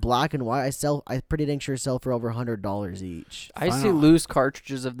Pokemon Black and White, I pretty dang sure sell for over $100 each. I see Final. loose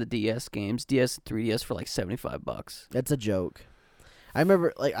cartridges of the DS games, DS and 3DS, for like $75. That's a joke. I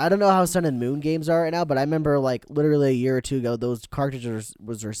remember, like, I don't know how Sun and Moon games are right now, but I remember, like, literally a year or two ago, those cartridges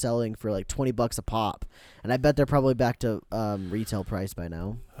were selling for like $20 a pop, and I bet they're probably back to retail price by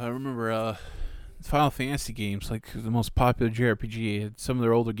now. I remember Final Fantasy games, like the most popular JRPG. Some of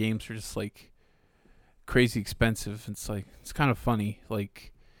their older games are just like crazy expensive. It's like, it's kind of funny.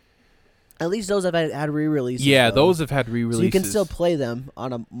 Like, At least those have had re-releases. yeah, though. those have had re-releases. So you can still play them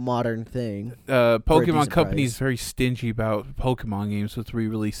on a modern thing. Pokemon decent Company is price. very stingy about Pokemon games with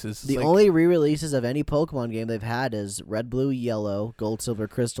re-releases. The Like, only re-releases of any Pokemon game they've had is Red, Blue, Yellow, Gold, Silver,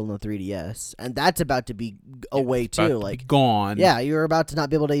 Crystal, and the 3DS, and that's about to be away it's about too. to be Like, gone. yeah, you're about to not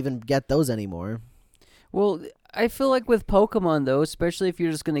be able to even get those anymore. Well, I feel like with Pokemon, though, especially if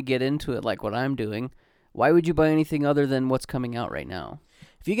you're just going to get into it like what I'm doing, why would you buy anything other than what's coming out right now?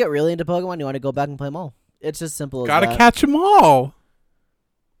 If you get really into Pokemon, you want to go back and play them all. It's as simple as Gotta that. catch them all.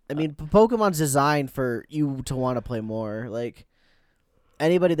 I mean, Pokemon's designed for you to want to play more. Like,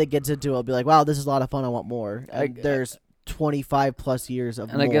 anybody that gets into it will be like, wow, this is a lot of fun, I want more. And there's 25 plus years of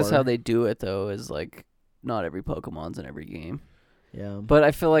And more. I guess how they do it, though, is like not every Pokemon's in every game. Yeah. But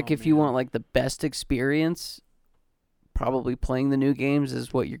I feel like Oh, if you man. want like the best experience, probably playing the new games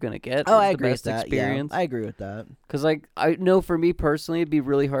is what you're going to get. Oh, is I the agree with best that. experience. Yeah, I agree with that. Because, like, I know for me personally, it'd be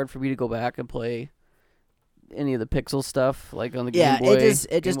really hard for me to go back and play any of the pixel stuff, like on the Yeah, Game Boy. it just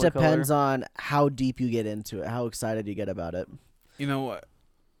Game Boy depends Color. on how deep you get into it, how excited you get about it. You know what?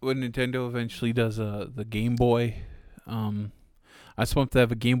 When Nintendo eventually does the Game Boy, I just want them to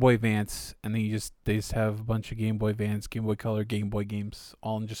have a Game Boy Advance, and then they just have a bunch of Game Boy Advance, Game Boy Color, Game Boy games,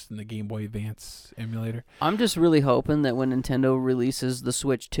 all just in the Game Boy Advance emulator. I'm just really hoping that when Nintendo releases the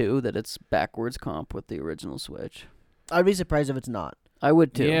Switch 2, that it's backwards comp with the original Switch. I'd be surprised if it's not. I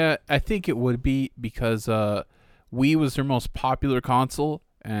would too. Yeah, I think it would be because Wii was their most popular console,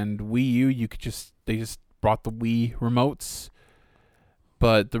 and Wii U, they just brought the Wii remotes.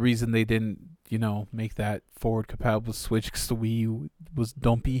 But the reason they didn't, make that forward compatible with Switch because the Wii U was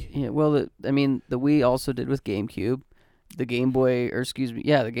dumpy. Yeah, well, the Wii also did with GameCube. The Game Boy,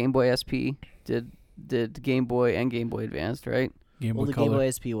 the Game Boy SP did Game Boy and Game Boy Advanced, right? Game Well, Boy the Color. Game Boy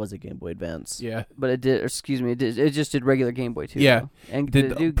SP was a Game Boy Advance. Yeah. But it just did regular Game Boy too. Yeah. though. And Did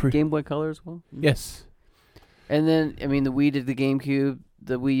did it the do Game Boy Color as well? Yes. And then, the Wii did the GameCube,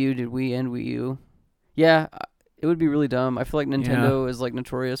 the Wii U did Wii and Wii U. Yeah, it would be really dumb. I feel like Nintendo is like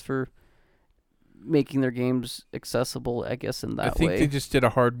notorious for making their games accessible, I guess, in that I think way. they just did a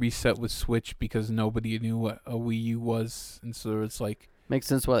hard reset with Switch because nobody knew what a Wii U was, and so it's like, Makes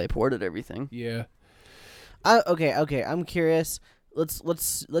sense why they ported everything. yeah. Okay. I'm curious.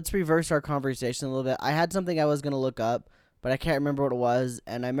 Let's reverse our conversation a little bit. I had something I was gonna look up, but I can't remember what it was,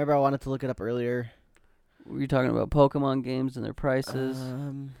 and I remember I wanted to look it up earlier. Were you talking about Pokemon games and their prices?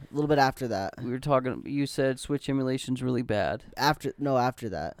 A little bit after that. We were talking. You said Switch emulation's really bad. After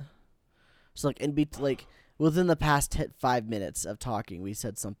that. So within the past 5 minutes of talking, we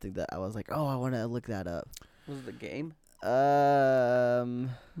said something that I was like, oh, I want to look that up. Was it the game?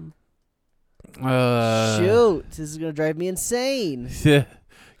 Shoot, this is gonna drive me insane.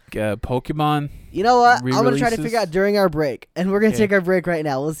 Pokemon. You know what? I'm gonna try to Re-releases? figure out during our break, and we're gonna Okay. take our break right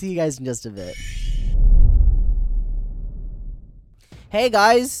now. We'll see you guys in just a bit. Hey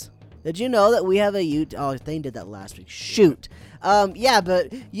guys, did you know that we have a YouTube? Oh, Thane did that last week. Shoot. Yeah, but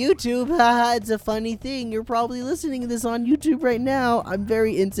YouTube, haha, it's a funny thing. You're probably listening to this on YouTube right now. I'm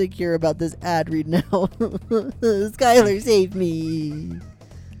very insecure about this ad read now. Skylar, save me.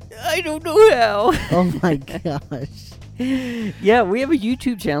 I don't know how. Oh my gosh. Yeah, we have a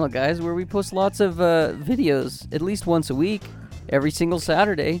YouTube channel, guys, where we post lots of videos at least once a week, every single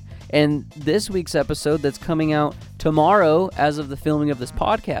Saturday. And this week's episode that's coming out tomorrow, as of the filming of this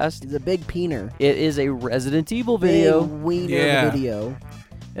podcast, He's a big peener. it is a Resident Evil video. Big wiener Yeah. video.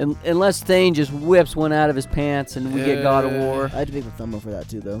 And unless Thane just whips one out of his pants and we get God of War. I had to make the thumb up for that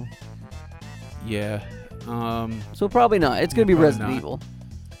too, though. Yeah. So probably not. It's going to be Probably Resident not. Evil.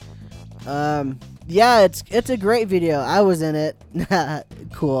 Yeah, it's a great video. I was in it.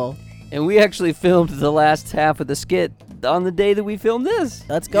 Cool. And we actually filmed the last half of the skit on the day that we filmed this.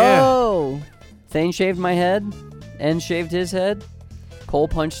 Let's go. Thane shaved my head and shaved his head. Cole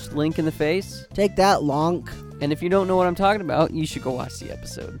punched Link in the face. Take that, Lonk. And if you don't know what I'm talking about, you should go watch the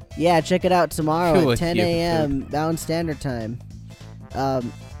episode. Yeah, check it out tomorrow Cool at with 10 you, a.m. Mountain Standard Time.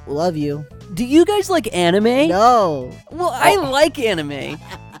 Love you. Do you guys like anime? No. Well, I like anime.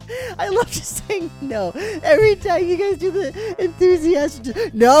 I love just saying no. Every time you guys do the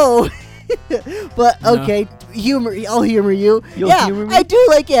enthusiastic, no. But No. okay, I'll humor you. You'll yeah, humor me? I do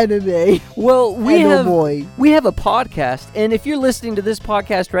like anime. Well, we And oh have boy. we have a podcast, and if you're listening to this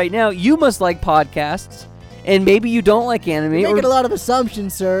podcast right now, you must like podcasts, and maybe you don't like anime, You're making a or lot of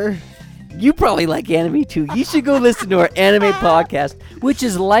assumptions, sir. you probably like anime too. You should go listen to our anime podcast, which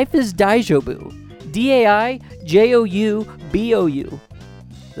is Life is Daijobu. DAIJOUBOU.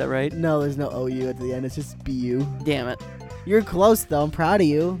 Is that right? No, there's no OU at the end. It's just BU. Damn it. You're close, though. I'm proud of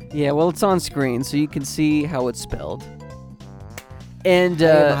you. Yeah, well, it's on screen, so you can see how it's spelled. And I give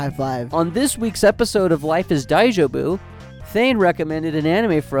him a high five. on this week's episode of Life is Daijobu, Thane recommended an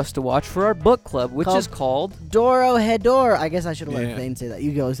anime for us to watch for our book club, which is called... Doro Hedor. I guess I should have let Yeah. Thane say that.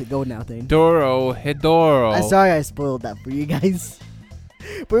 You go now, Thane. Doro Hedoro. I'm sorry I spoiled that for you guys.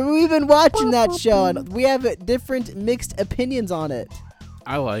 But we've been watching that show, and we have different mixed opinions on it.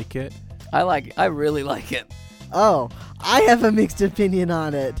 I like it. I really like it. Oh, I have a mixed opinion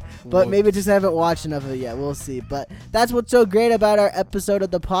on it, but What? maybe just haven't watched enough of it yet. We'll see. But that's what's so great about our episode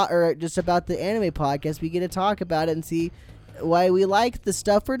of the or just about the anime podcast. We get to talk about it and see why we like the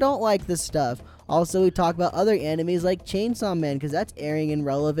stuff or don't like the stuff. Also, we talk about other animes like Chainsaw Man because that's airing and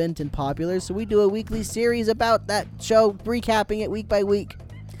relevant and popular. So we do a weekly series about that show, recapping it week by week.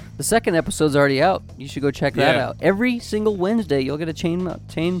 The second episode's already out. You should go check that Yeah. out. Every single Wednesday, you'll get a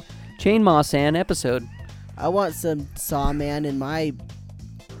Chainsaw episode. I want some Saw Man in my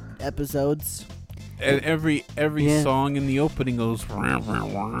episodes. And every Yeah. song in the opening goes.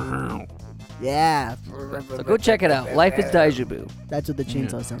 Wow. Yeah. So go check it out. Life is Daijobu. That's what the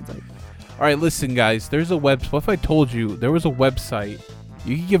chainsaw sounds like. All right, listen, guys. There's a website. What if I told you there was a website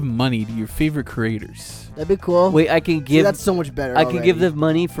you can give money to your favorite creators? That'd be cool. Wait, I can See, give that's so much better. I can give already. them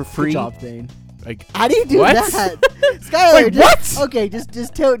money for Good free. job, Thane. Like, How do you do What? that, Skylar? Wait, just, what? Okay, just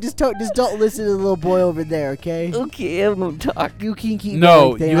don't listen to the little boy over there. Okay. Okay, I won't talk. You can keep. no,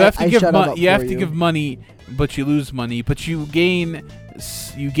 going, Thane. you have to I give shut him money. up You have for to give money, but you lose money. But you gain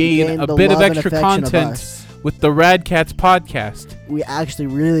gain a the bit of love and extra affection of content us. with the Rad Cats podcast. We actually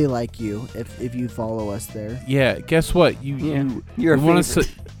really like you if you follow us there. Yeah, guess what? Yeah, You you're a want favorite.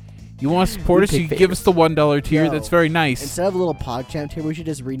 to you want to support We us? pick You can give us the $1 tier. No. That's very nice. Instead of a little PogChamp tier, we should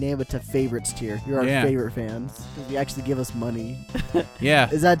just rename it to Favorites tier. You're our Yeah. favorite fans because you actually give us money. Yeah.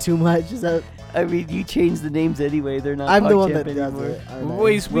 Is that too much? Is that? I mean, you change the names anyway. They're not. I'm the one PogChamp that does anymore. it. aren't I?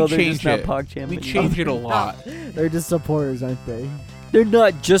 Always we Well, they're change just it. not PogChamp We anymore. change it a lot. They're just supporters, aren't they? They're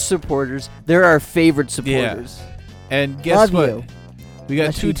not just supporters. They're our favorite supporters. And guess Love what? you. We got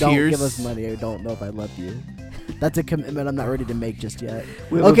Unless two you don't tiers. give us money. I don't know if I love you. That's a commitment I'm not ready to make just yet.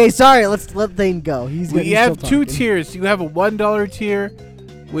 We have a- Okay, sorry. Let's let Thane go. He's We he's have still two talking. tiers. You have a $1 tier,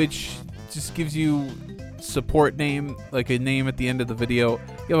 which just gives you support name, like a name at the end of the video.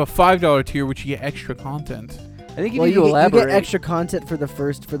 You have a $5 tier, which you get extra content. I think you Well, need to you elaborate. get extra content for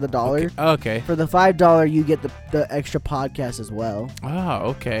the dollar. Okay. For the $5, you get the extra podcast as well. Ah,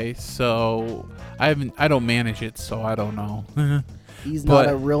 okay. So I don't manage it, so I don't know. He's But-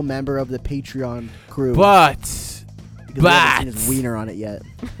 not a real member of the Patreon crew. but because we haven't seen his wiener on it yet.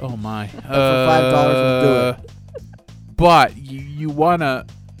 oh my. for $5 we'll do it. But you wanna.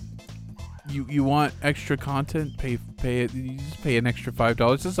 You want extra content? Pay it. You just pay an extra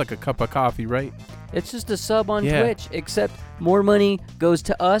 $5. It's like a cup of coffee, right? It's just a sub on Yeah. Twitch, except more money goes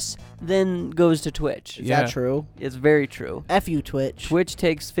to us than goes to Twitch. Is Yeah. that true? It's very true. F you, Twitch. Twitch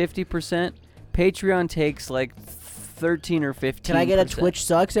takes 50%. Patreon takes like 13 or 15%. Can I get a Twitch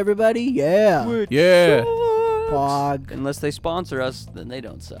sucks, everybody? Yeah. Yeah. Pog. Unless they sponsor us, then they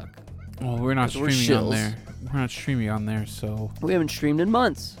don't suck. Well, we're not 'Cause we're streaming on shills. there. We're not streaming on there, so. We haven't streamed in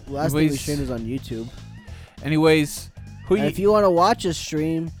months. Last thing we Anyways- streamed was on YouTube. Anyways, who And if you want to watch us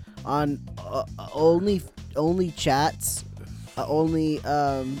stream on only chats, only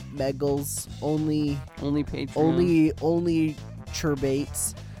Megals, only Only Patreon. only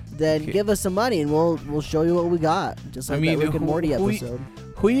churbates, then Okay. give us some money and we'll show you what we got. Just like that Rick and Morty episode.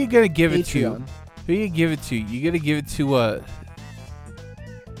 who are you gonna give it to? Patreon. Who you give it to? You gotta give it to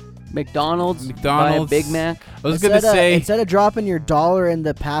McDonald's. McDonald's. Buy a Big Mac. I was gonna say instead of dropping your dollar in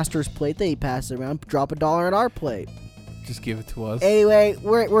the pastor's plate that he passes around, drop $1 in our plate. just give it to us. Anyway,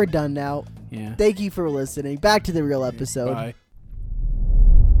 we're done now. Yeah. Thank you for listening. Back to the real episode. Bye.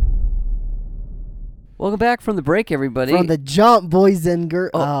 Welcome back from the break, everybody. From the jump, boys and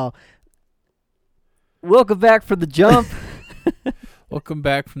girls. Oh. Welcome back from the jump. Welcome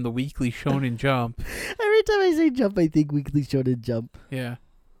back from the weekly Shonen Jump. Every time I say jump, I think Weekly Shonen Jump. Yeah.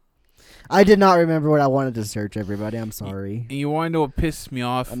 I did not remember what I wanted to search, everybody. I'm sorry. And you want to know what pisses me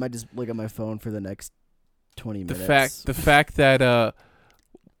off? I might just look at my phone for the next 20 The minutes. fact that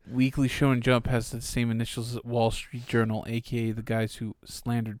Weekly Shonen Jump has the same initials as Wall Street Journal, aka the guys who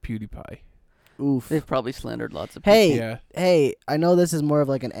slandered PewDiePie. Oof. They've probably slandered lots of people. Hey, Yeah. hey, I know this is more of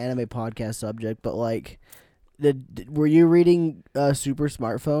like an anime podcast subject, but like, were you reading Super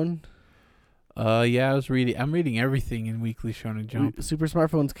Smartphone? Yeah, I'm reading everything in Weekly Shonen Jump. Super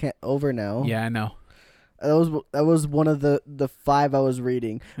Smartphone's over now. Yeah, I know. That was one of the 5 I was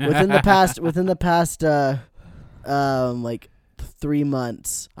reading within the past like 3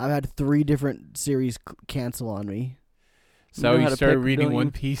 months. I've had 3 different series cancel on me. So know how you to started pick, reading don't you?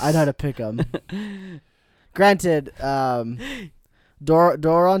 One Piece. I know how to pick them. Granted,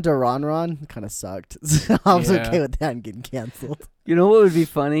 Doron kind of sucked. So I was Yeah. okay with that and getting canceled. You know what would be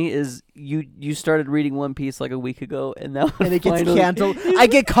funny is you started reading One Piece like a week ago, and now And it gets finally- canceled. I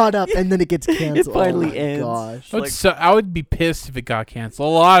get caught up and then it gets canceled. finally oh my ends. Gosh. I would be pissed if it got canceled.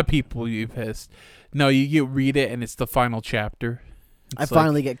 A lot of people would be pissed. No, you read it and it's the final chapter. I It's like-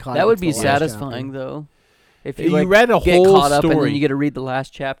 finally get caught up. That would with be the last satisfying, chapter. though. If You like, read a get whole caught up and story. then you get to read the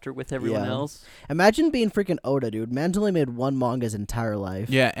last chapter with everyone Yeah. else. Imagine being freaking Oda, dude. Man's only made one manga his entire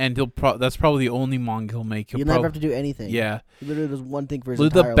life. Yeah, and that's probably the only manga he'll make. You'll never have to do anything. Yeah. He literally does one thing for his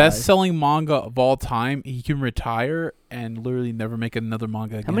Literally entire the life. best-selling manga of all time. He can retire and literally never make another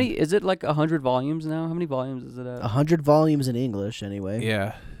manga again. How many is it? Like 100 volumes now? How many volumes is it at? 100 volumes in English, anyway.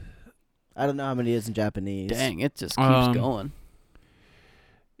 Yeah. I don't know how many it is in Japanese. Dang, it just keeps going.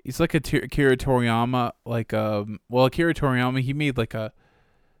 He's like Akira Toriyama. Akira Toriyama, he made like a.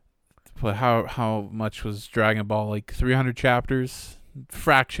 But how much was Dragon Ball? Like 300 chapters,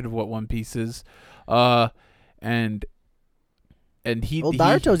 fraction of what One Piece is, and he. Well,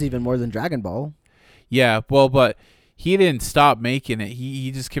 Naruto's even more than Dragon Ball. Yeah, well, but he didn't stop making it. He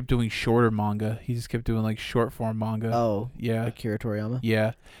just kept doing shorter manga. He just kept doing like short form manga. Oh, Yeah, Akira Toriyama.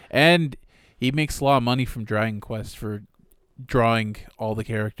 yeah, and he makes a lot of money from Dragon Quest for drawing all the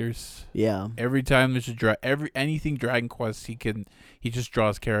characters. Yeah. Every time there's anything Dragon Quest, he just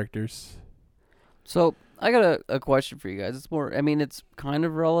draws characters. So I got a question for you guys. It's more, I mean, it's kind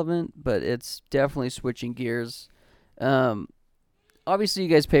of relevant, but it's definitely switching gears. Obviously, you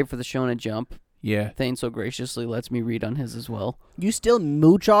guys pay for the Shonen Jump. Yeah. Thane so graciously lets me read on his as well. You still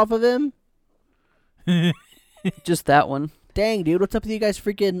mooch off of him? Just that one. Dang, dude. What's up with you guys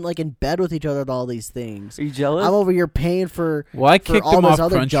freaking like in bed with each other and all these things? Are you jealous? I'm over here paying for. Well, I For kicked all him this off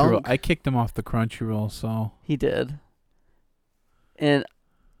other Crunchyroll. junk? I kicked him off the Crunchyroll, so He did. And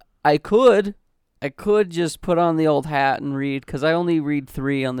I could just put on the old hat and read, because I only read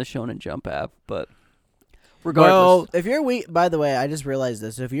 3 on the Shonen Jump app, but regardless. Well, if you're by the way, I just realized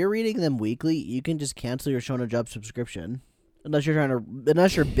this. If you're reading them weekly, you can just cancel your Shonen Jump subscription. Unless you're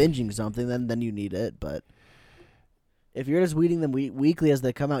binging something, then you need it. But if you're just reading them weekly as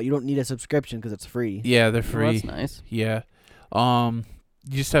they come out, you don't need a subscription because it's free. yeah, they're Well, free. that's nice. Yeah.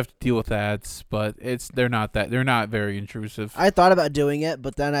 You just have to deal with ads, but they're not very intrusive. I thought about doing it,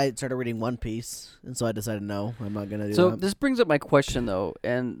 but then I started reading One Piece, and so I decided no, I'm not gonna do So that. this brings up my question, though,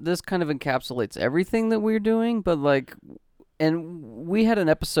 and this kind of encapsulates everything that we're doing, but and we had an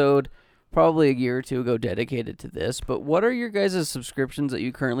episode probably a year or two ago dedicated to this, but what are your guys' subscriptions that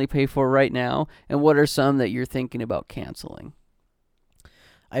you currently pay for right now, and what are some that you're thinking about canceling?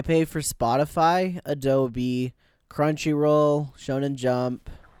 I pay for Spotify, Adobe, Crunchyroll, Shonen Jump.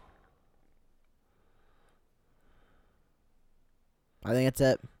 I think it's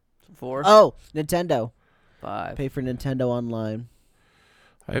it. 4. Oh, Nintendo. 5. Pay for Nintendo Online.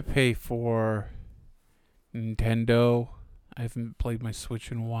 I pay for Nintendo. I haven't played my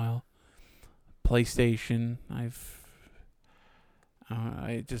Switch in a while. PlayStation.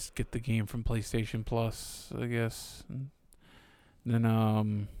 I just get the game from PlayStation Plus, I guess. And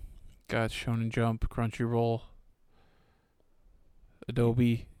then got Shonen Jump, Crunchyroll,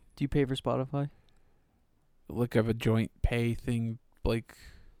 Adobe. Do you pay for Spotify? Like I have a joint pay thing, like,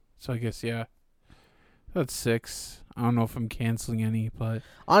 so I guess yeah. That's 6. I don't know if I'm canceling any, but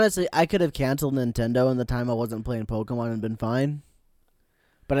Honestly, I could have canceled Nintendo in the time I wasn't playing Pokemon and been fine.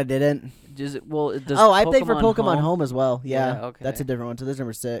 But I didn't. Does I pay for Pokemon Home as well. Yeah, okay. that's a different one. So there's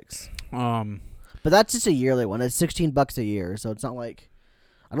number 6. um But that's just a yearly one. It's $16 a year, so it's not like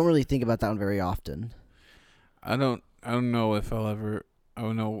I don't really think about that one very often. I don't know if I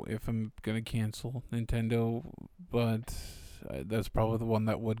don't know if I'm gonna cancel Nintendo, but that's probably the one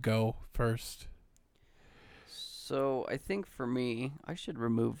that would go first. So I think for me, I should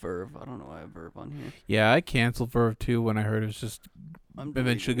remove Verve. I don't know why I have Verve on here. Yeah, I canceled Verve too when I heard it was just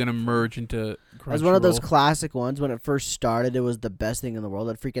eventually gonna merge into Crunchyroll. It was one of those classic ones when it first started. It was the best thing in the world.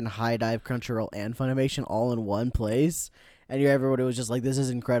 That freaking High Dive, Crunchyroll, and Funimation all in one place, and everybody was just like, "This is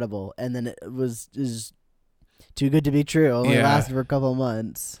incredible." And then it was just too good to be true. It only lasted for a couple of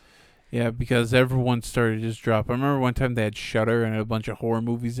months. Yeah, because everyone started to just drop. I remember one time they had Shudder and a bunch of horror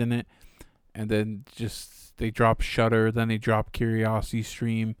movies in it, and then just they dropped Shudder, then they dropped Curiosity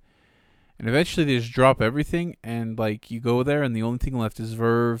Stream, and eventually they just drop everything. And like you go there, and the only thing left is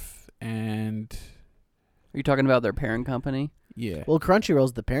Verve. And Are you talking about their parent company? yeah, Well,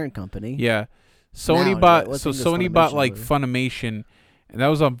 Crunchyroll's the parent company. yeah. Sony Now, bought what so thing does Sony bought Funimation like do? Funimation, and that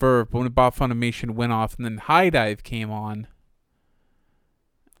was on Verve. But when it bought Funimation, it went off, and then High Dive came on.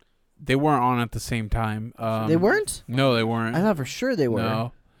 They weren't on at the same time. They weren't? No, they weren't. I thought for sure they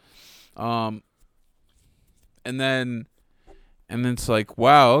were. No. And then it's like,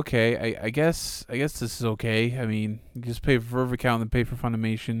 wow, okay, I guess this is okay. I mean, you just pay for Verve account and then pay for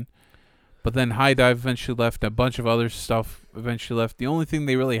Funimation. But then High Dive eventually left. A bunch of other stuff eventually left. The only thing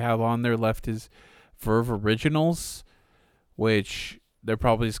they really have on there left is Verve Originals, which they're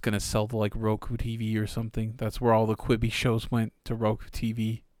probably just going to sell to like Roku TV or something. That's where all the Quibi shows went, to Roku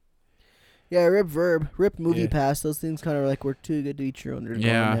TV. Yeah, rip Verb, rip Movie Yeah. Pass. Those things kind of like were too good to be true, and they're gone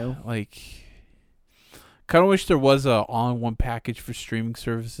Yeah, now. like, kind of wish there was a all-in-one package for streaming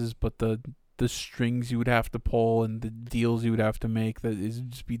services, but the strings you would have to pull and the deals you would have to make, that is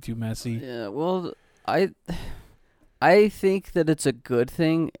just be too messy. Yeah, well, I think that it's a good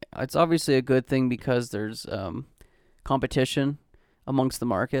thing. It's obviously a good thing because there's competition amongst the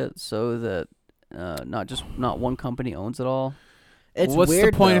market, so that not one company owns it all. It's What's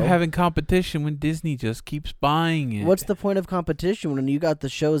weird, the point though. of having competition when Disney just keeps buying it? What's the point of competition when you got the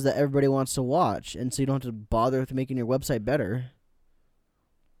shows that everybody wants to watch, and so you don't have to bother with making your website better?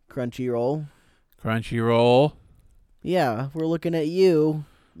 Crunchyroll. Crunchyroll? Yeah, if we're looking at you.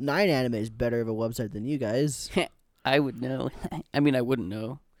 9anime is better of a website than you guys. I would know. I mean, I wouldn't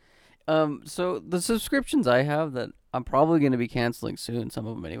know. So the subscriptions I have that I'm probably going to be canceling soon, some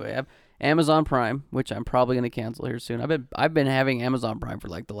of them anyway. I have Amazon Prime, which I'm probably going to cancel here soon. I've been having Amazon Prime for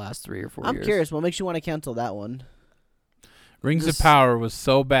like the last 3 or 4 years. I'm curious, what makes you want to cancel that one? Rings This- of Power was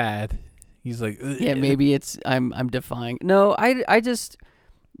so bad. He's like, ugh. Yeah, maybe it's I'm defying. No, I just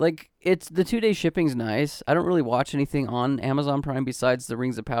like it's the 2-day shipping's nice. I don't really watch anything on Amazon Prime besides the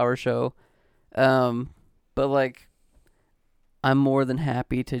Rings of Power show. But like I'm more than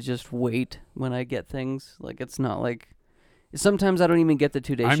happy to just wait when I get things. Like it's not like sometimes I don't even get the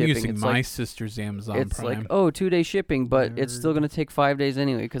 2-day I'm shipping. using It's my like sister's Amazon it's Prime. like 2-day shipping, but it's still Nerd. going to take 5 days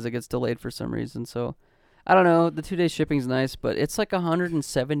anyway because it gets delayed for some reason. So I don't know. The 2-day shipping's nice, but it's like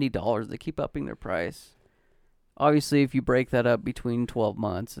 $170. They keep upping their price. Obviously, if you break that up between 12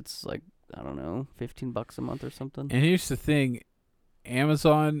 months, it's like, I don't know, $15 a month or something. And here's the thing,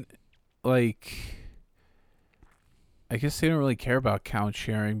 Amazon, like, I guess they don't really care about account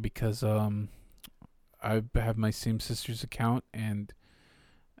sharing because I have my same sister's account and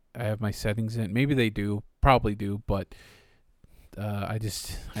I have my settings in. Maybe they do, probably do, but I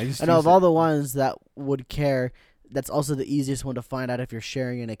just. I know use of it. all the ones that would care, that's also the easiest one to find out if you're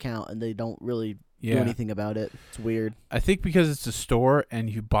sharing an account and they don't really do anything about it. It's weird. I think because it's a store and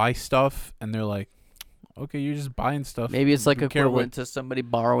you buy stuff and they're like, okay, you're just buying stuff. Maybe it's like Don't care equivalent to somebody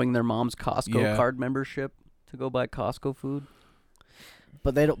borrowing their mom's Costco Yeah. card membership to go buy Costco food.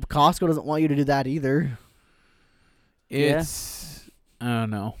 But Costco doesn't want you to do that either. It's I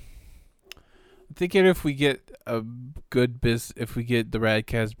don't know. I'm thinking if we get a good if we get the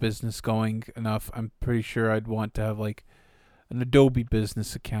Radcast business going enough, I'm pretty sure I'd want to have like an Adobe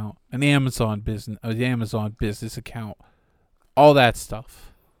business account, an Amazon business account, all that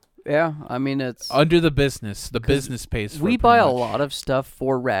stuff. Yeah, I mean it's Under the business pays for we it buy pretty a much. lot of stuff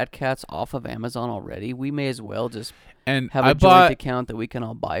for Rad Cats off of Amazon already. We may as well just And have I a joint bought account that we can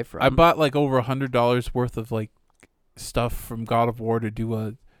all buy from. I bought like over $100 worth of like stuff from God of War to do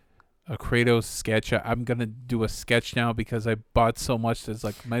a Kratos sketch. I'm gonna do a sketch now because I bought so much. That's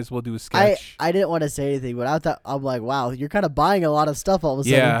like might as well do a sketch. I didn't want to say anything, but I'm like, wow, you're kind of buying a lot of stuff all of a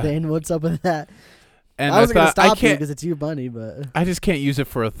sudden. Yeah. Thane. What's up with that? and I wasn't gonna thought, I stop you can't. because it's your money, but I just can't use it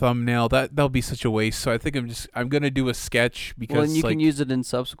for a thumbnail. That'll be such a waste. So I think I'm gonna do a sketch because well, and you like, can use it in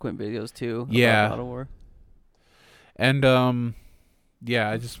subsequent videos too. about Yeah. God of War. and yeah,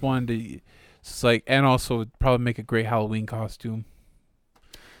 I just wanted to. It's like and also probably make a great Halloween costume.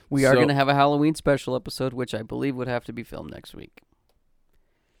 We are So- going to have a Halloween special episode, which I believe would have to be filmed next week.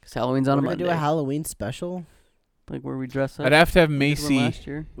 Because Halloween's on we're a gonna Monday. do a Halloween special. like where we dress up. I'd have to have like we did one Macy. last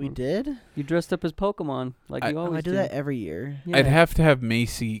year. We did. You dressed up as Pokemon, like you always I do that every year. Yeah. I'd have to have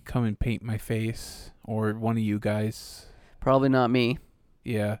Macy come and paint my face, or one of you guys. Probably not me.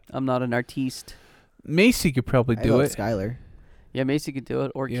 Yeah, I'm not an artiste. Macy could probably I do go it. with Skylar. Yeah, Macy could do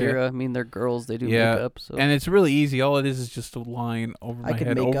it, or Yeah. Kira. I mean, they're girls; they do Yeah, makeup. So And it's really easy. All it is just a line over I my can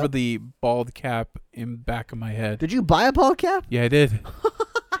head, make over up. the bald cap in back of my head. Did you buy a ball cap? Yeah, I did.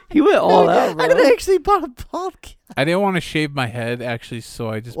 he went all out, bro. I didn't actually buy a ball cap. I didn't want to shave my head actually, so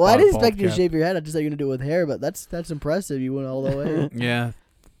I just. Well, I bought a didn't bald expect you to cap. shave your head. I just thought you were gonna do it with hair, but that's impressive. You went all the way. Yeah,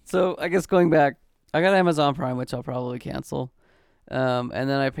 So I guess going back, I got Amazon Prime, which I'll probably cancel, and then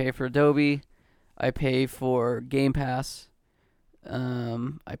I pay for Adobe, I pay for Game Pass,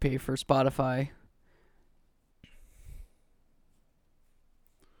 I pay for Spotify.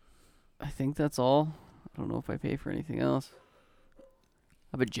 I think that's all. I don't know if I pay for anything else.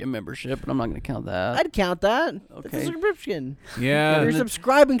 I have a gym membership, but I'm not going to count that. I'd count that. It's a Okay. subscription. yeah. You're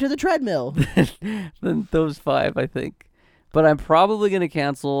subscribing to the treadmill. Then those 5, I think. But I'm probably going to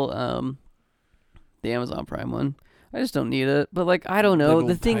cancel the Amazon Prime one. I just don't need it. But, like, I don't know. Little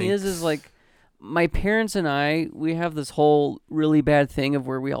The thing is tykes. like, my parents and I, we have this whole really bad thing of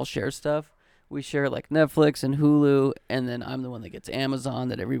where we all share stuff. We share, like, Netflix and Hulu, and then I'm the one that gets Amazon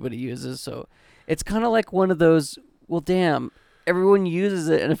that everybody uses. So it's kind of like one of those, well, damn, everyone uses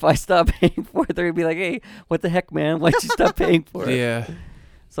it, and if I stop paying for it, they're going to be like, hey, what the heck, man? Why'd you stop paying for it? Yeah.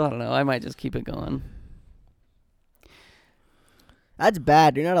 So I don't know. I might just keep it going. That's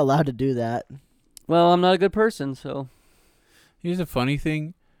bad. You're not allowed to do that. Well, I'm not a good person, so Here's the funny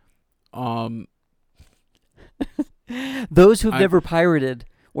thing. those who've I- never pirated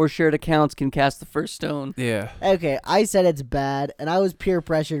or shared accounts can cast the first stone. Yeah. Okay, I said it's bad, and I was peer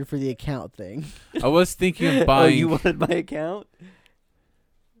pressured for the account thing. I was thinking of Oh, buying. you wanted my account?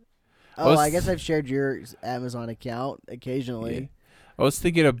 Oh, was- I guess I've shared your Amazon account occasionally, I was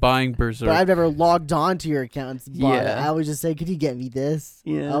thinking of buying Berserk. but I've never logged on to your account and bought it. Yeah. I always just say, "Could you get me this?"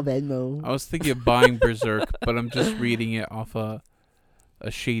 Yeah. I'll Venmo. I was thinking of buying Berserk, but I'm just reading it off a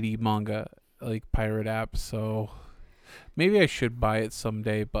shady manga like pirate app. So maybe I should buy it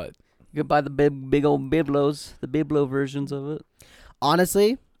someday. But You could buy the big old Biblos, the Biblo versions of it.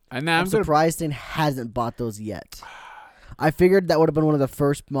 Honestly, I'm I'm gonna. surprised Stan hasn't bought those yet. I figured that would have been one of the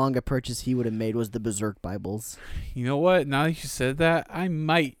first manga purchases he would have made was the Berserk Bibles. You know what? Now that you said that, I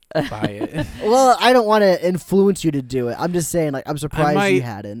might buy it. Well, I don't want to influence you to do it. I'm just saying, like, I'm surprised you might-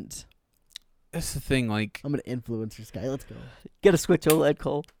 hadn't. That's the thing. Like, I'm gonna influence this guy. Let's go. Get a Switch OLED,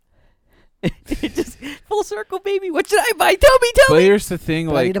 Cole. Just full circle, baby. What should I buy? Tell me. but here's the thing.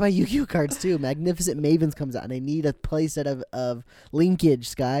 But I need Like, to buy Yu-Gi-Oh cards too. Magnificent Mavens comes out, and I need a playset of Linkage,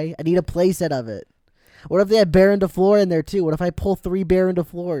 Sky. I need a playset of it. What if they have Baron de Floor in there too? What if I pull 3 Baron de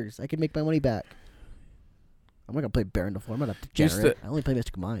Floors? I could make my money back. I'm not gonna play Baron de Floor. I'm not a Just degenerate. I only play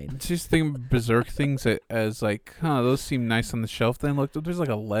Mystic Mind. it's just thinking of Berserk things as like, those seem nice on the shelf. Then look, there's like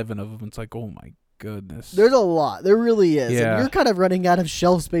 11 of them. It's like, oh my goodness. There's a lot. There really is. Yeah. And you're kind of running out of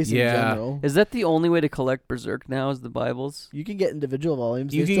shelf space in Yeah. general. Is that the only way to collect Berserk now? Is the Bibles? You can get individual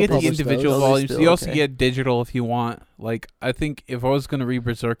volumes. You They can still get the publish individual those. Oh, they volumes. still- You also okay. get digital if you want. Like, I think if I was gonna read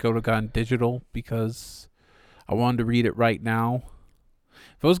Berserk, I would have gotten digital because I wanted to read it right now.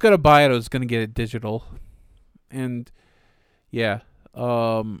 If I was gonna buy it, I was gonna get it digital. And yeah,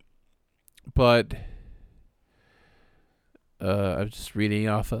 but I was just reading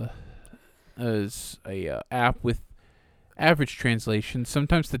off a app with average translation.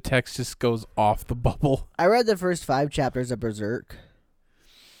 Sometimes the text just goes off the bubble. I read the first 5 chapters of Berserk.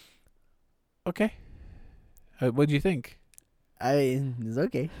 Okay, what do you think? It's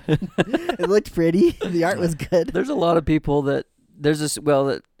okay. It looked pretty. The art was good. There's a lot of people that there's this. Well,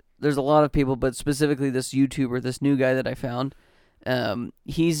 that there's a lot of people, but specifically this YouTuber, this new guy that I found.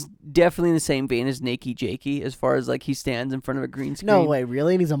 He's definitely in the same vein as Nakey Jakey as far as like he stands in front of a green screen. No way,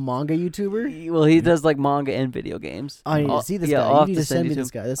 really? And he's a manga YouTuber? Well, he does like manga and video games. I need to see this yeah, guy. I'll You have need to to send me you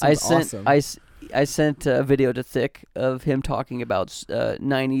this guy. This I is sent awesome. I sent a video to Thick of him talking about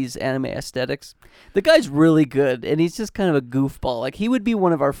 90s anime aesthetics. The guy's really good, and he's just kind of a goofball. Like he would be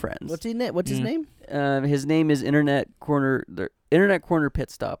one of our friends. What's his name? His name is Internet Corner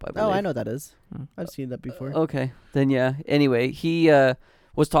Pit Stop, I believe. Oh, I know what that is. I've seen that before. Okay, then yeah. Anyway, he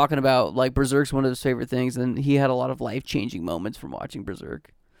was talking about like Berserk's one of his favorite things, and he had a lot of life-changing moments from watching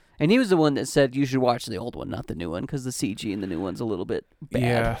Berserk. And he was the one that said you should watch the old one, not the new one, because the CG in the new one's a little bit bad.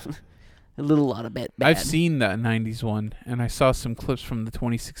 Yeah. A lot of bad. I've seen that 90s one, and I saw some clips from the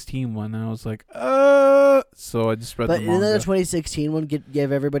 2016 one, and I was like, so I just read But the isn't manga. the 2016 one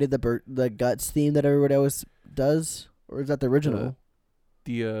give everybody the guts theme that everybody always does? Or is that the original?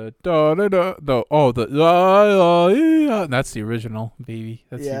 That's the original, baby.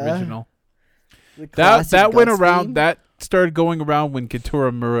 That's Yeah. the original. The That classic went Guts around. theme? That started going around when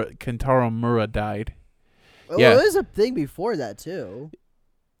Kentaro Mura died. Oh, yeah. it was a thing before that too.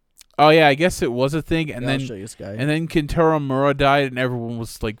 Oh yeah, I guess it was a thing, and Yeah, I'll then show you this guy. Kentaro Mura died, and everyone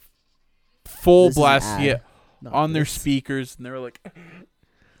was like full This is an blast, ad, yeah, not on their this. speakers, and they were like,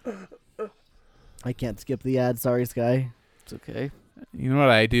 I can't skip the ad. Sorry, Sky. It's okay. you know what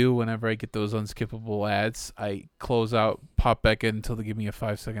I do whenever I get those unskippable ads? I close out, pop back in until they give me a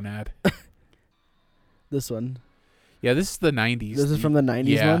 5-second ad. This one. Yeah, this is the 90s. This is from the 90s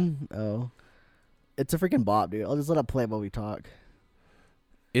yeah. one? Oh. It's a freaking bop, dude. I'll just let it play while we talk.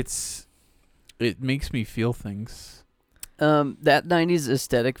 It makes me feel things. That 90s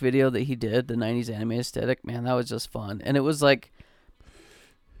aesthetic video that he did, the 90s anime aesthetic, man, that was just fun. And it was like,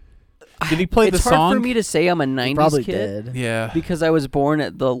 Did he play the it's song? hard for me to say I'm a He 90s probably kid did. Yeah. because I was born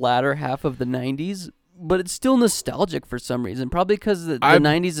at the latter half of the 90s, but it's still nostalgic for some reason. Probably because the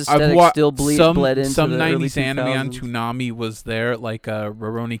 90s aesthetic still bled into some the 90s early anime on 2000s. Toonami was there, like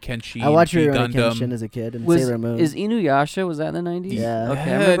Rurouni Kenshin, I watched G Rurouni Gundam. Kenshin as a kid and Was, Sailor Moon. is Inuyasha, was that in the 90s? Yeah. Okay,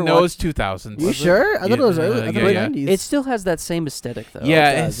 I remember no, it was watching- 2000s. you Was it? sure? I thought it was early. I thought it was yeah. 90s. It still has that same aesthetic, though.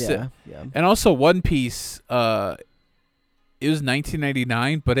 Yeah, It does, it's- yeah. And also One Piece, it was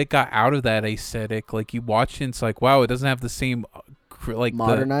 1999, but it got out of that aesthetic. Like you watch it, it's like, wow, it doesn't have the same like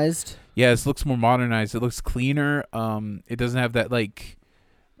Modernized. it looks more modernized. It looks cleaner. It doesn't have that like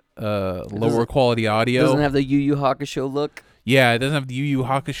lower quality audio. Doesn't have the Yu Yu Hakusho look. Yeah, it doesn't have the Yu Yu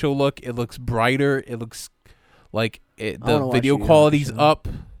Hakusho look. It looks brighter. It looks like the wanna watch video Yu Yu quality's Hakusho. up.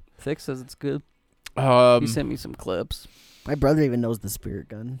 Thick says it's good. Um, He sent me some clips. My brother even knows the spirit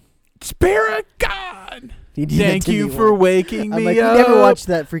gun. Spirit God, He did that thank to you me for once. waking I'm me like, you up. never watched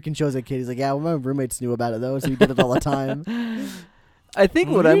that freaking show as a kid. He's like, yeah, well, my roommates knew about it though, so he did it all the time. I think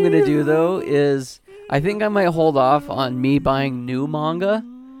what I'm gonna do though is I think I might hold off on me buying new manga.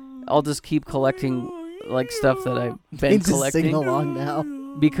 I'll just keep collecting like stuff that I've been He's just singing collecting along now.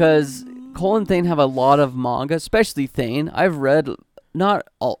 because Cole and Thane have a lot of manga, especially Thane. I've read not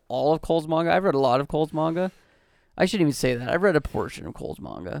all of Cole's manga. I've read a lot of Cole's manga. I shouldn't even say that. I've read a portion of Cole's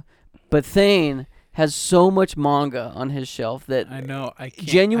manga, but Thane has so much manga on his shelf that I know. I can't,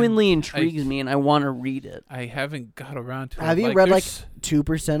 genuinely intrigues me, and I want to read it. I haven't got around to it. Have you read like there's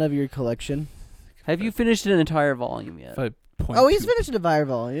 2% of your collection? Have you finished an entire volume yet? 5.2. Oh, he's finished an entire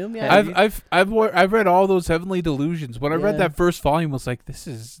volume. Yeah. Have you- I've read all those Heavenly Delusions. When I read Yeah. that first volume, I was like, this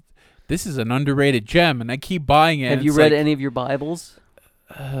is an underrated gem, and I keep buying it. Have you It's read like, any of your Bibles?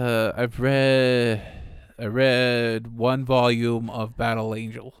 I read one volume of Battle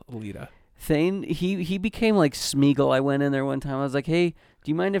Angel Alita. Thane, he became like Smeagol. I went in there one time. I was like, hey,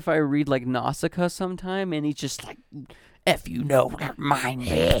 do you mind if I read like Nausicaa sometime? And he's just like, F you know,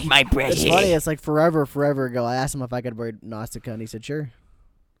 my bread. It's funny. It's like forever ago. I asked him if I could read Nausicaa, and he said sure.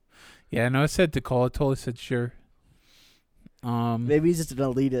 Yeah, no, I said to call. I totally said sure. Maybe he's just an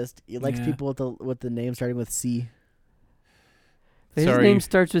elitist. He likes Yeah. people with the name starting with C. His Sorry. name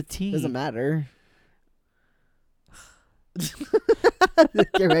starts with T. Doesn't matter.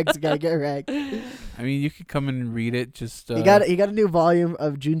 Get wrecked, guy. Get wrecked. I mean, you could come in and read it. Just He got a new volume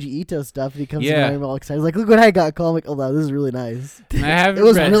of Junji Ito stuff, and he comes Yeah. in and all excited. He's like, "Look what I got!" Call. I'm like, "Oh wow, this is really nice." And I haven't It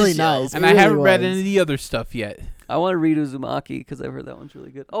was read, really nice. and It I really haven't read was. any of the other stuff yet. I want to read Uzumaki because I've heard that one's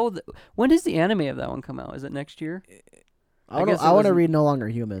really good. Oh, when does the anime of that one come out? Is it next year? I guess it want to wasn't- read No Longer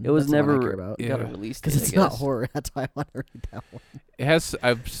Human. It was That's the one I never care about Yeah. got a release date, because it's I not guess. horror. That's why I want to read that one. It has.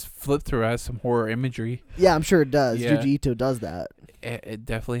 I've flipped through. It has some horror imagery. Yeah, I'm sure it does. Yeah. Junji Ito does that. It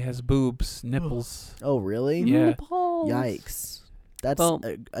definitely has boobs, nipples. Oh really? Yeah. Nipples. Yikes. That's Well-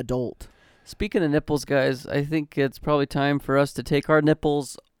 adult. Speaking of nipples, guys, I think it's probably time for us to take our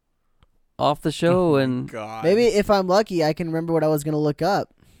nipples off the show, and God. Maybe if I'm lucky, I can remember what I was gonna look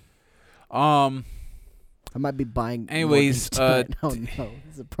up. I Um. might be buying. more Anyways, things tonight. Oh no,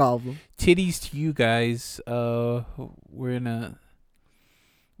 it's a problem. Titties to you guys. We're in a.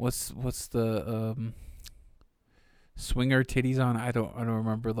 What's the swinger titties on? I don't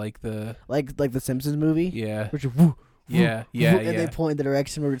remember like the. Like the Simpsons movie. Yeah. Which woo, Yeah. woo, Yeah. and they point in the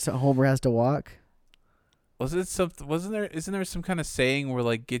direction where Homer has to walk. Was it something? Wasn't there? Isn't there some kind of saying where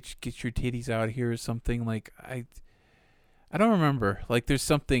like get your titties out here or something? Like I don't remember. Like there's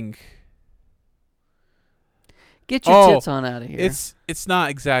something. get your tits on out of here. It's not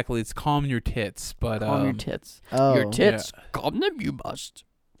exactly. It's calm your tits, but Calm your tits. Oh, Your tits. Calm them, you must.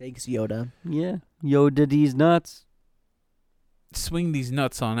 Thanks, Yoda. Yeah. Yoda these nuts. swing these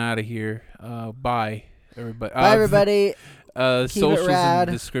nuts on out of here. Bye, everybody. Bye, everybody. Keep it Socials in rad.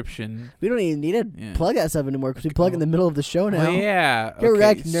 the description. We don't even need to Yeah. plug that stuff anymore because we plug in the middle of the show now. Oh, yeah. Get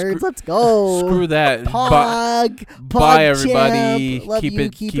wrecked, nerds. Let's go. Screw that. Pog. Bye, Pog everybody. champ. Love keep you.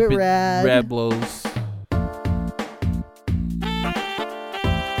 it Keep it rad. rad blows.